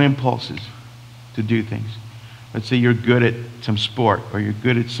natural impulses to do things. Let's say you're good at some sport or you're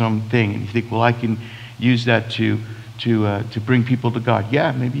good at something and you think, well, I can use that to bring people to God.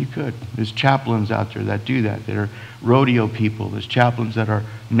 Yeah, maybe you could. There's chaplains out there that do that are rodeo people. There's chaplains that are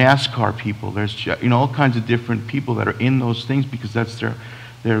NASCAR people. There's all kinds of different people that are in those things because that's their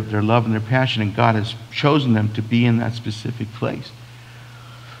love and their passion, and God has chosen them to be in that specific place.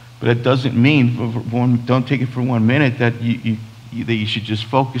 But it doesn't mean, don't take it for 1 minute, that you should just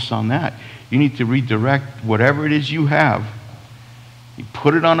focus on that. You need to redirect whatever it is you have. You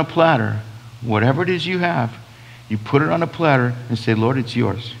put it on a platter. Whatever it is you have, you put it on a platter and say, Lord, it's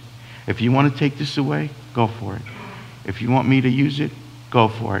yours. If you want to take this away, go for it. If you want me to use it, go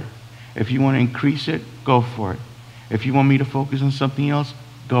for it. If you want to increase it, go for it. If you want me to focus on something else,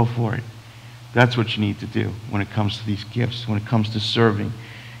 go for it. That's what you need to do when it comes to these gifts, when it comes to serving.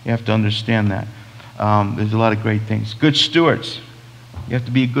 You have to understand that. There's a lot of great things. Good stewards. You have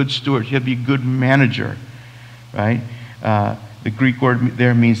to be a good steward. You have to be a good manager, right? The Greek word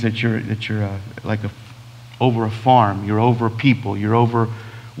there means that you're like over a farm. You're over people. You're over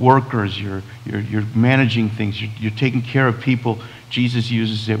workers, you're managing things, you're taking care of people. Jesus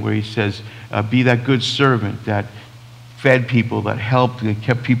uses it where he says, be that good servant that fed people, that helped, that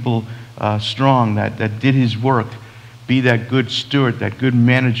kept people strong, that did his work. Be that good steward, that good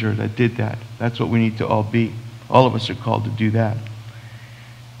manager that did that. That's what we need to all be. All of us are called to do that.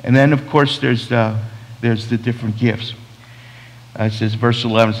 And then, of course, there's the different gifts. It says, verse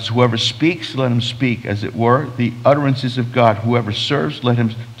 11, it says, whoever speaks, let him speak, as it were, the utterances of God. Whoever serves, let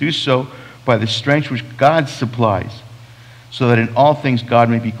him do so by the strength which God supplies, so that in all things God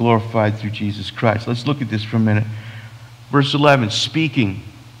may be glorified through Jesus Christ. Let's look at this for a minute. Verse 11, speaking.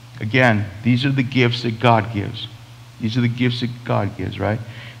 Again, these are the gifts that God gives. These are the gifts that God gives, right?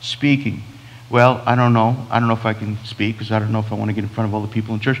 Speaking. Well, I don't know. I don't know if I can speak because I don't know if I want to get in front of all the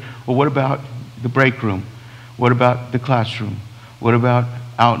people in church. Well, what about the break room? What about the classroom? What about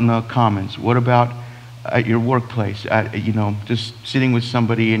out in the commons? What about at your workplace? Just sitting with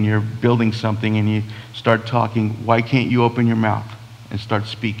somebody and you're building something and you start talking. Why can't you open your mouth and start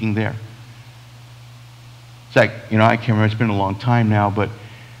speaking there? It's like, I can't remember. It's been a long time now, but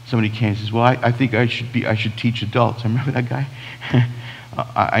somebody came and says, well, I think I should teach adults. I remember that guy.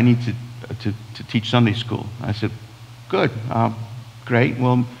 I need to teach Sunday school. I said, good, great.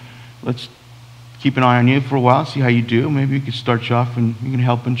 Well, let's keep an eye on you for a while, see how you do. Maybe we could start you off and you can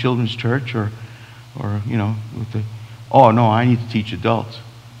help in children's church or with the, oh, no, I need to teach adults.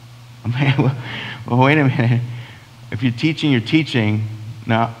 Well, wait a minute. If you're teaching, you're teaching.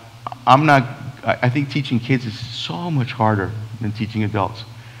 Now, I think teaching kids is so much harder than teaching adults.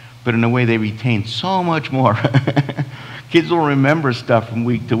 But in a way, they retain so much more. Kids will remember stuff from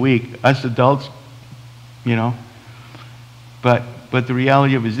week to week. Us adults, But the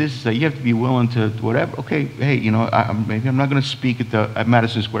reality of it is this, is that you have to be willing to whatever. Okay, hey, maybe I'm not going to speak at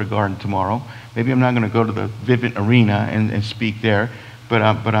Madison Square Garden tomorrow. Maybe I'm not going to go to the Vivint Arena and speak there. But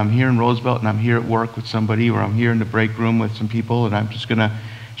I'm here in Roosevelt and I'm here at work with somebody, or I'm here in the break room with some people, and I'm just going to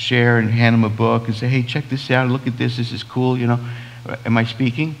share and hand them a book and say, hey, check this out. Look at this. This is cool. Am I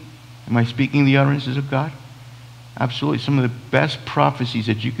speaking? Am I speaking the utterances of God? Absolutely. Some of the best prophecies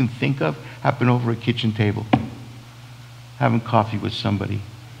that you can think of happen over a kitchen table, having coffee with somebody.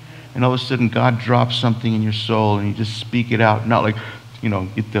 And all of a sudden, God drops something in your soul, and you just speak it out. Not like,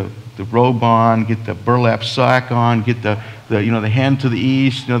 get the robe on, get the burlap sack on, get the hand to the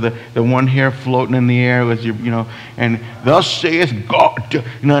east, the one hair floating in the air with your, and thus saith God.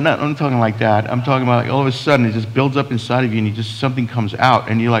 I'm not talking like that. I'm talking about all of a sudden it just builds up inside of you, and something comes out,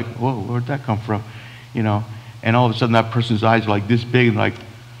 and you're like, whoa, where'd that come from? And all of a sudden that person's eyes are like this big, and like,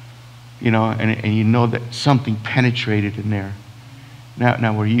 and you know that something penetrated in there.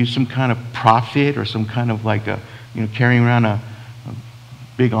 Now, were you some kind of prophet or some kind of like carrying around a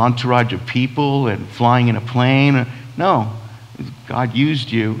big entourage of people and flying in a plane? No. God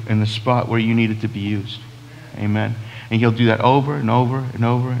used you in the spot where you needed to be used. Amen. And he'll do that over and over and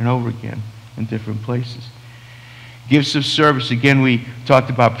over and over again in different places. Gifts of service. Again, we talked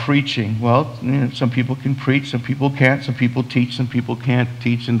about preaching. Well, some people can preach, some people can't. Some people teach, some people can't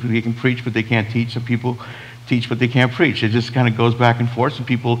teach. And they can preach, but they can't teach. Some people teach, but they can't preach. It just kind of goes back and forth. Some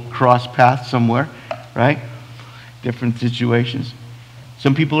people cross paths somewhere, right? Different situations.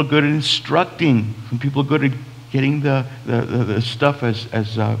 Some people are good at instructing. Some people are good at getting the stuff,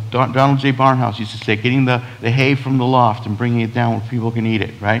 as Donald J. Barnhouse used to say, getting the hay from the loft and bringing it down where people can eat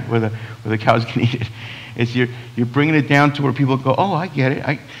it, right? Where the cows can eat it. It's you're bringing it down to where people go, oh, I get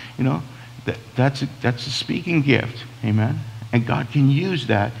it. That's a speaking gift, amen. And God can use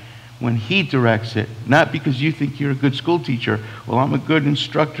that when He directs it, not because you think you're a good school teacher. Well, I'm a good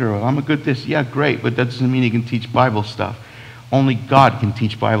instructor, or I'm a good this. Yeah, great, but that doesn't mean you can teach Bible stuff. Only God can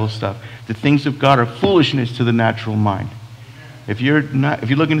teach Bible stuff. The things of God are foolishness to the natural mind. If you're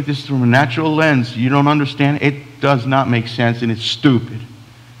looking at this from a natural lens, you don't understand, it does not make sense, and it's stupid.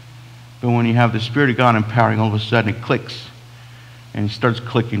 But when you have the Spirit of God empowering, all of a sudden it clicks. And it starts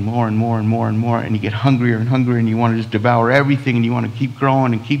clicking more and more and more and more, and you get hungrier and hungrier, and you want to just devour everything, and you want to keep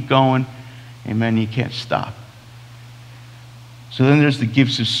growing and keep going. Amen. You can't stop. So then there's the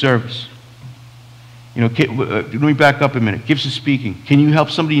gifts of service. Let me back up a minute. Gifts of speaking. Can you help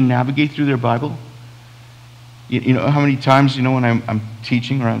somebody navigate through their Bible? You know how many times, when I'm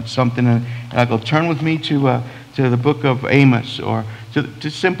teaching or something, and I go, turn with me to the book of Amos, or to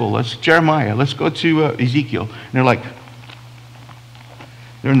simple, let's Jeremiah, let's go to Ezekiel. And they're like,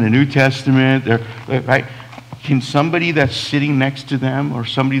 they're in the New Testament, they're right. Can somebody that's sitting next to them or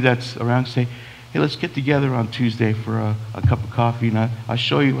somebody that's around say, hey, let's get together on Tuesday for a cup of coffee, and I'll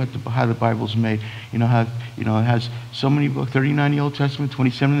show you how the Bible's made. How it has so many books, 39 in the Old Testament,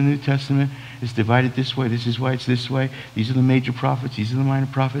 27 in the New Testament. It's divided this way. This is why it's this way. These are the major prophets. These are the minor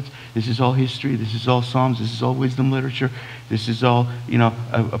prophets. This is all history. This is all Psalms. This is all wisdom literature. This is all,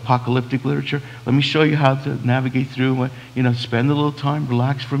 apocalyptic literature. Let me show you how to navigate through. Spend a little time,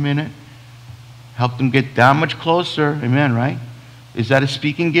 relax for a minute. Help them get that much closer. Amen, right? Is that a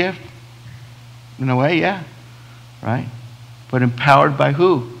speaking gift? In a way, yeah. Right? But empowered by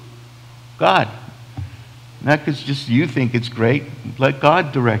who? God. Not because just you think it's great. Let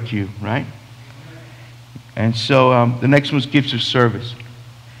God direct you, right? And so the next one is gifts of service.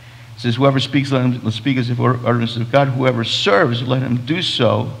 It says, whoever speaks, let him speak as if utterances of God. Whoever serves, let him do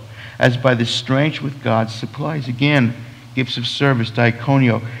so as by the strength with God supplies. Again, gifts of service,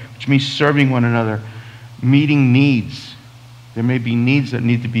 diakonio, which means serving one another, meeting needs. There may be needs that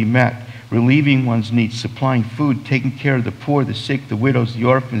need to be met. Relieving one's needs, supplying food, taking care of the poor, the sick, the widows, the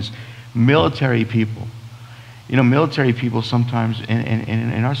orphans, military people. Military people sometimes,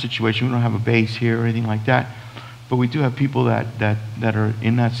 in our situation, we don't have a base here or anything like that, but we do have people that are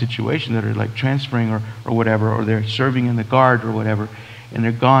in that situation that are like transferring or whatever, or they're serving in the guard or whatever, and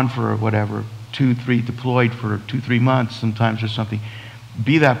they're gone for whatever, 2-3, deployed for 2-3 months sometimes or something.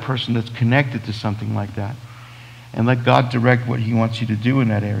 Be that person that's connected to something like that, and let God direct what He wants you to do in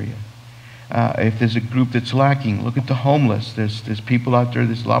that area. If there's a group that's lacking, look at the homeless. There's people out there.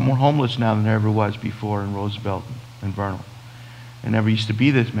 There's a lot more homeless now than there ever was before in Roosevelt and Vernal. There never used to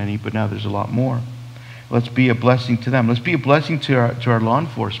be this many, but now there's a lot more. Let's be a blessing to them. Let's be a blessing to our law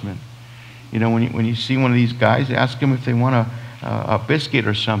enforcement. When you see one of these guys, ask them if they want a biscuit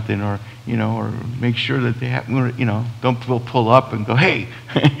or something, or make sure that they have. Don't pull up and go, hey,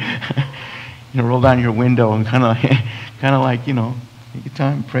 roll down your window and kind of like take your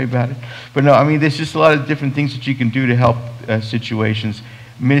time, pray about it. But no, there's just a lot of different things that you can do to help situations.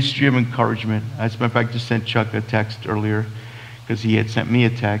 Ministry of encouragement. As a matter of fact, I just sent Chuck a text earlier because he had sent me a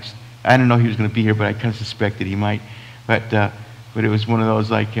text. I didn't know he was going to be here, but I kind of suspected he might. But it was one of those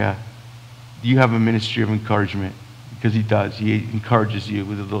like, you have a ministry of encouragement, because he does. He encourages you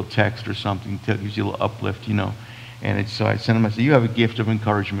with a little text or something, gives you a little uplift, And so I sent him, I said, you have a gift of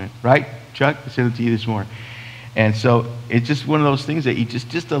encouragement, right, Chuck? I sent it to you this morning. And so it's just one of those things that you just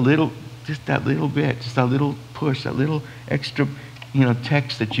that little bit, just that little push, that little extra,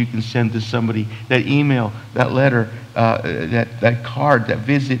 text that you can send to somebody, that email, that letter, that card, that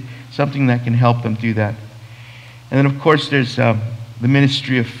visit, something that can help them do that. And then, of course, there's the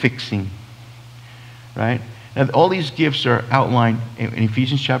ministry of fixing, right? Now, all these gifts are outlined in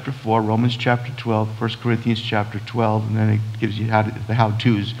Ephesians chapter 4, Romans chapter 12, 1 Corinthians chapter 12, and then it gives you the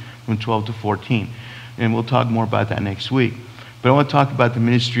how-tos from 12 to 14. And we'll talk more about that next week. But I want to talk about the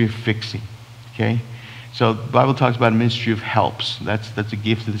ministry of fixing, okay? So the Bible talks about a ministry of helps. That's a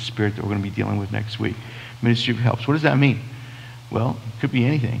gift of the Spirit that we're going to be dealing with next week. Ministry of helps. What does that mean? Well, it could be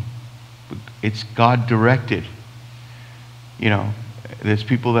anything. But it's God-directed. There's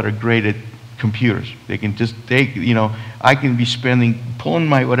people that are great at computers. They can just take, I can be pulling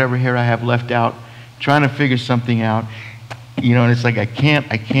my whatever hair I have left out, trying to figure something out, and it's like, I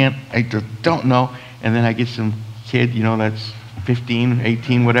just don't know. And then I get some kid, that's 15,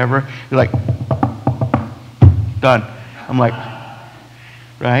 18, whatever. They're like, done. I'm like,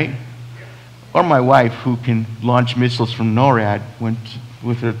 right? Or my wife, who can launch missiles from NORAD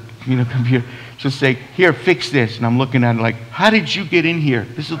with her computer. She'll say, here, fix this. And I'm looking at it like, how did you get in here?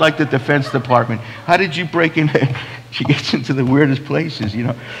 This is like the Defense Department. How did you break in? She gets into the weirdest places,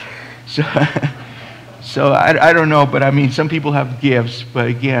 So I don't know, but some people have gifts, but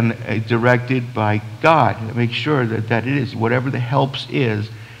again, directed by God. Make sure that it is, whatever the helps is,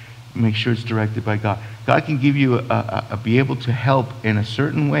 make sure it's directed by God. God can give you be able to help in a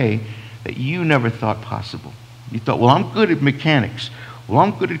certain way that you never thought possible. You thought, well, I'm good at mechanics. Well,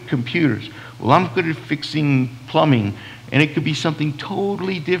 I'm good at computers. Well, I'm good at fixing plumbing. And it could be something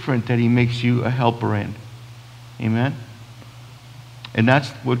totally different that He makes you a helper in. Amen? And that's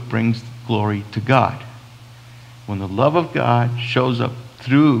what brings glory to God. When the love of God shows up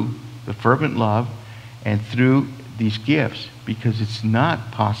through the fervent love and through these gifts, because it's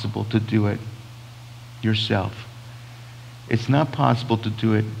not possible to do it yourself. It's not possible to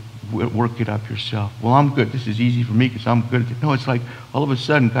do it, work it up yourself. Well, I'm good. This is easy for me because I'm good at it. No, it's like all of a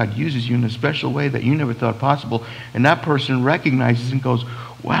sudden God uses you in a special way that you never thought possible, and that person recognizes and goes,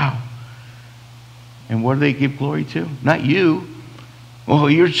 wow. And what do they give glory to? Not you. Oh,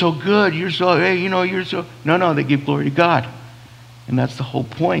 you're so good. You're so, you're so. No, they give glory to God. And that's the whole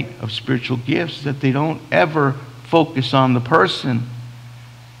point of spiritual gifts, that they don't ever focus on the person.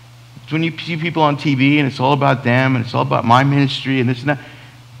 It's when you see people on TV and it's all about them and it's all about my ministry and it's not.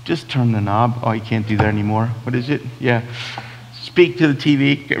 Just turn the knob. Oh, you can't do that anymore. What is it? Yeah. Speak to the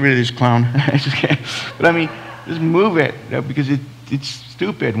TV. Get rid of this clown. But I mean, just move it, because it's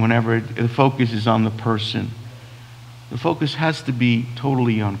stupid whenever the focus is on the person. The focus has to be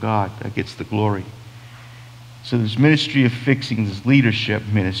totally on God. That gets the glory. So there's ministry of fixing, there's leadership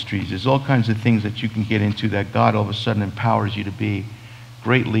ministries, there's all kinds of things that you can get into that God all of a sudden empowers you to be.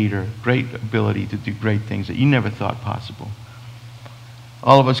 Great leader, great ability to do great things that you never thought possible.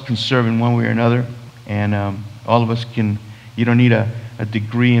 All of us can serve in one way or another, and all of us can, you don't need a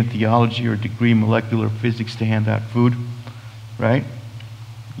degree in theology or a degree in molecular physics to hand out food, right?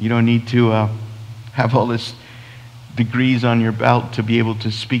 You don't need to have all this degrees on your belt to be able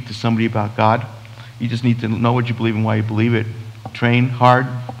to speak to somebody about God. You just need to know what you believe and why you believe it. Train hard,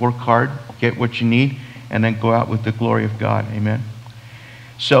 work hard, get what you need, and then go out with the glory of God. Amen.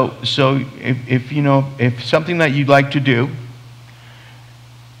 So if something that you'd like to do,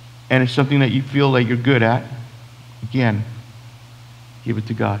 and it's something that you feel like you're good at, again, give it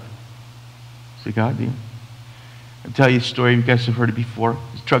to God. Say, God, I'll tell you a story. You guys have heard it before.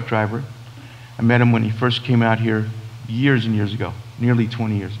 He's a truck driver. I met him when he first came out here years and years ago, nearly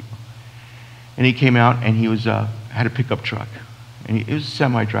 20 years ago. And he came out and he was had a pickup truck. And he was a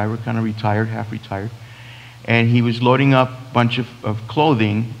semi-driver, kind of retired, half retired. And he was loading up a bunch of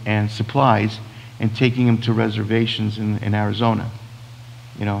clothing and supplies and taking them to reservations in Arizona.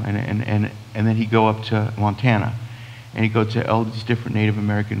 You know, and then he'd go up to Montana. And he'd go to all these different Native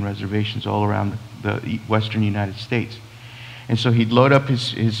American reservations all around the western United States. And so he'd load up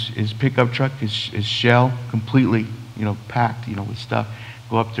his pickup truck, his shell, completely, packed, with stuff,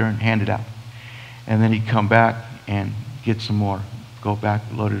 go up there and hand it out. And then he'd come back and get some more, go back,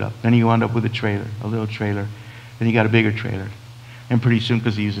 load it up. Then he wound up with a trailer, a little trailer. Then he got a bigger trailer. And pretty soon,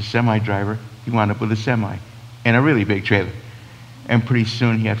 because he was a semi-driver, he wound up with a semi and a really big trailer. And pretty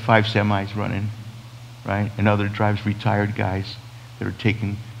soon he had 5 semis running, right? And other drives, retired guys that are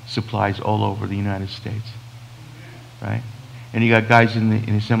taking supplies all over the United States, right? And you got guys in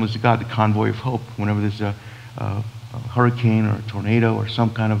the Assemblies of God, the Convoy of Hope, whenever there's a hurricane or a tornado or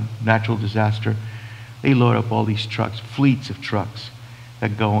some kind of natural disaster, they load up all these trucks, fleets of trucks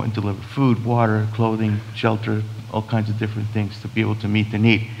that go and deliver food, water, clothing, shelter, all kinds of different things to be able to meet the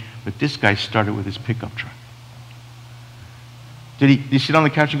need. But this guy started with his pickup truck. Did he sit on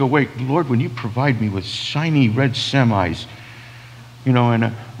the couch and go, wait, Lord, when you provide me with shiny red semis,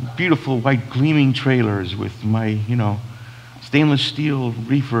 and beautiful white gleaming trailers with my, stainless steel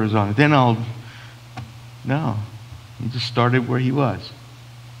reefers on it, then no. He just started where he was.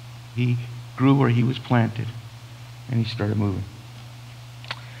 He grew where he was planted, and he started moving.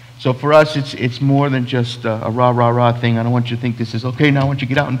 So for us, it's more than just a rah thing. I don't want you to think this is, okay, now I want you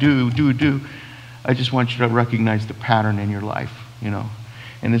to get out and do. I just want you to recognize the pattern in your life,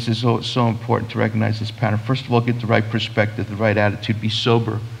 And this is so important to recognize this pattern. First of all, get the right perspective, the right attitude. Be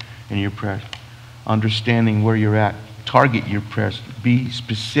sober in your prayers, understanding where you're at. Target your prayers. Be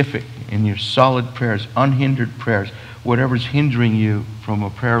specific in your solid prayers, unhindered prayers. Whatever's hindering you from a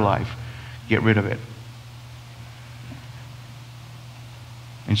prayer life, get rid of it.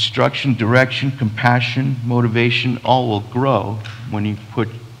 Instruction, direction, compassion, motivation, all will grow when you put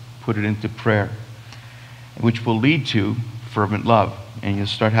it into prayer, which will lead to fervent love. And you'll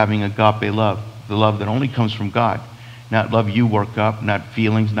start having agape love, the love that only comes from God. Not love you work up, not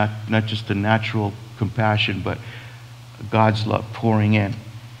feelings, not just a natural compassion, but God's love pouring in,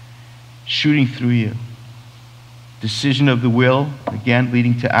 shooting through you. Decision of the will, again,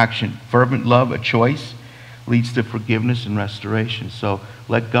 leading to action. Fervent love, a choice, leads to forgiveness and restoration. So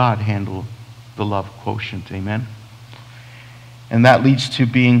let God handle the love quotient, amen? And that leads to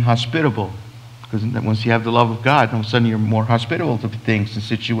being hospitable. Because once you have the love of God, all of a sudden you're more hospitable to things and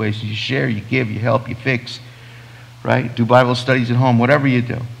situations. You share, you give, you help, you fix, right? Do Bible studies at home, whatever you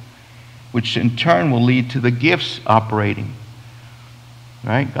do, which in turn will lead to the gifts operating,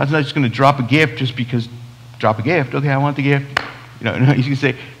 right? God's not just going to drop a gift just because, drop a gift. Okay, I want the gift. He's going to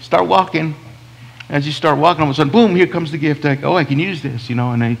say, start walking. As you start walking, all of a sudden, boom, here comes the gift. Like, oh, I can use this,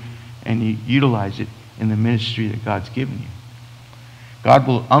 and you utilize it in the ministry that God's given you. God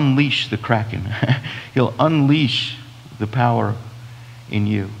will unleash the Kraken. He'll unleash the power in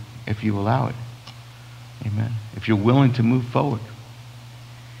you if you allow it. Amen. If you're willing to move forward.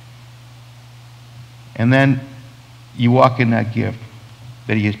 And then you walk in that gift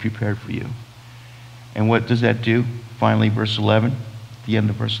that He has prepared for you. And what does that do? Finally, verse 11, the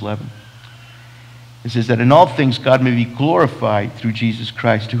end of verse 11. It says that in all things God may be glorified through Jesus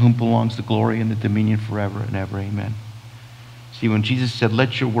Christ, to whom belongs the glory and the dominion forever and ever. Amen. See, when Jesus said,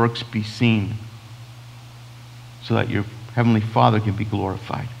 let your works be seen so that your Heavenly Father can be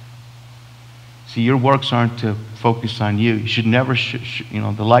glorified. See, your works aren't to focus on you. You should never,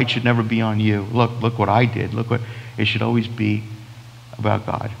 the light should never be on you. Look what I did. It should always be about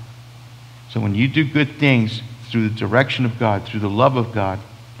God. So when you do good things through the direction of God, through the love of God,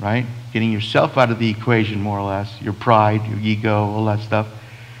 right? Getting yourself out of the equation, more or less, your pride, your ego, all that stuff,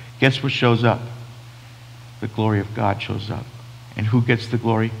 guess what shows up? The glory of God shows up. And who gets the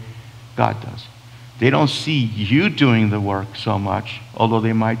glory? God does. They don't see you doing the work so much, although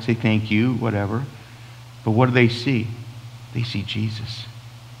they might say thank you, whatever. But what do they see? They see Jesus.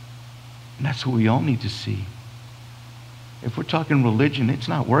 And that's what we all need to see. If we're talking religion, it's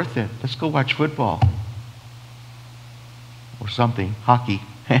not worth it. Let's go watch football. Or something, hockey.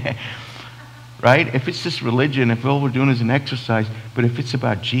 Right? If it's just religion, if all we're doing is an exercise, but if it's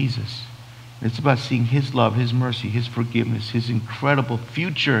about Jesus, it's about seeing his love, his mercy, his forgiveness, his incredible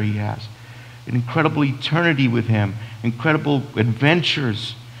future he has, an incredible eternity with him, incredible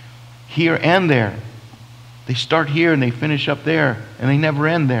adventures here and there. They start here and they finish up there, and they never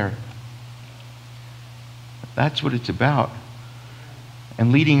end there. That's what it's about.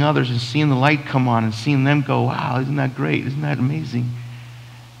 And leading others and seeing the light come on and seeing them go, wow, isn't that great? Isn't that amazing?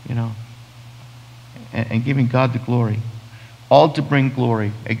 You know, and giving God the glory. All to bring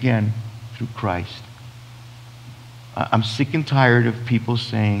glory, again, through Christ. I'm sick and tired of people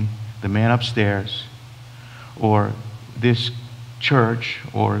saying, the man upstairs, or this church,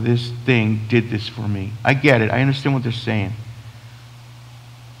 or this thing did this for me. I get it. I understand what they're saying.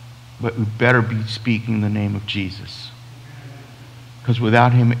 But we better be speaking the name of Jesus. Because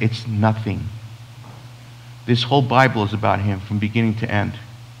without him, it's nothing. This whole Bible is about him from beginning to end.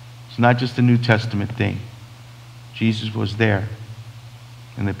 It's not just a New Testament thing. Jesus was there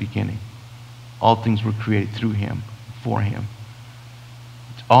in the beginning. All things were created through him, for him.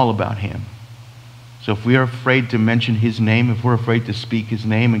 It's all about him. So if we are afraid to mention his name, if we're afraid to speak his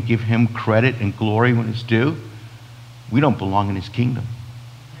name and give him credit and glory when it's due, we don't belong in his kingdom.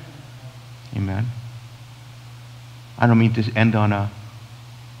 Amen. I don't mean to end on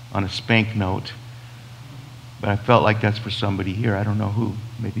a spank note, but I felt like that's for somebody here. I don't know who.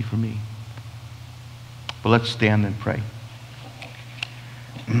 Maybe for me. But let's stand and pray.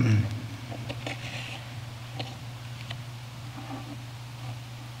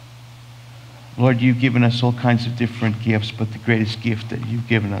 Lord, you've given us all kinds of different gifts, but the greatest gift that you've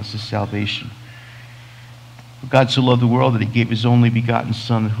given us is salvation. For God so loved the world that he gave his only begotten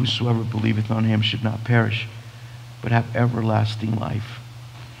Son, that whosoever believeth on him should not perish, but have everlasting life.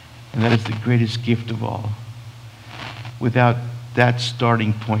 And that is the greatest gift of all. Without that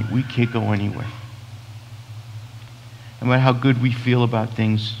starting point, we can't go anywhere. No matter how good we feel about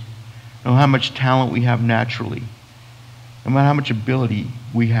things, no matter how much talent we have naturally, no matter how much ability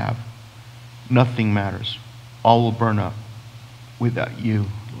we have, nothing matters. All will burn up without you,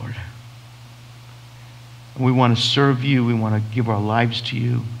 Lord. And we want to serve you. We want to give our lives to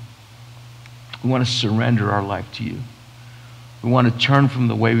you. We want to surrender our life to you. We want to turn from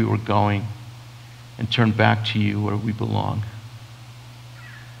the way we were going and turn back to you where we belong,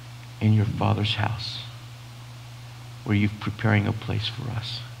 in your Father's house, where you're preparing a place for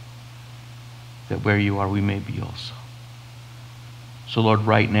us, that where you are, we may be also. So, Lord,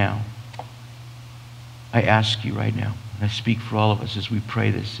 right now, I ask you right now, and I speak for all of us as we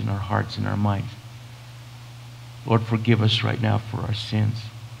pray this in our hearts and our minds. Lord, forgive us right now for our sins,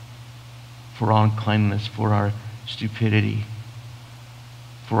 for our uncleanness, for our stupidity,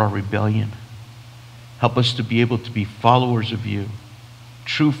 for our rebellion. Help us to be able to be followers of you,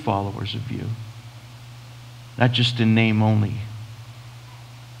 true followers of you, not just in name only,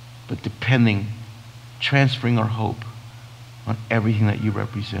 but depending, transferring our hope on everything that you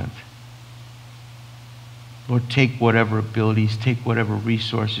represent. Lord, take whatever abilities, take whatever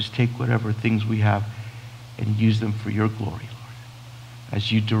resources, take whatever things we have and use them for your glory, Lord,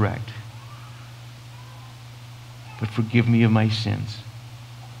 as you direct. But forgive me of my sins.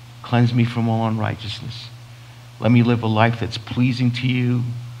 Cleanse me from all unrighteousness. Let me live a life that's pleasing to you.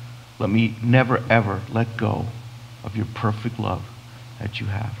 Let me never, ever let go of your perfect love that you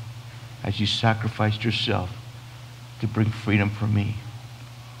have as you sacrificed yourself to bring freedom for me.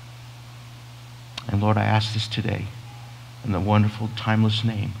 And Lord, I ask this today in the wonderful, timeless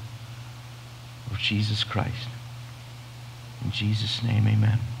name of Jesus Christ. In Jesus' name,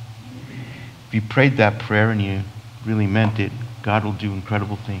 amen. If you prayed that prayer and you really meant it, God will do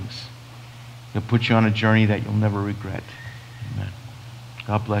incredible things. He'll put you on a journey that you'll never regret. Amen.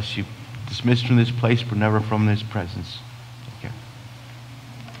 God bless you. Dismissed from this place, but never from his presence.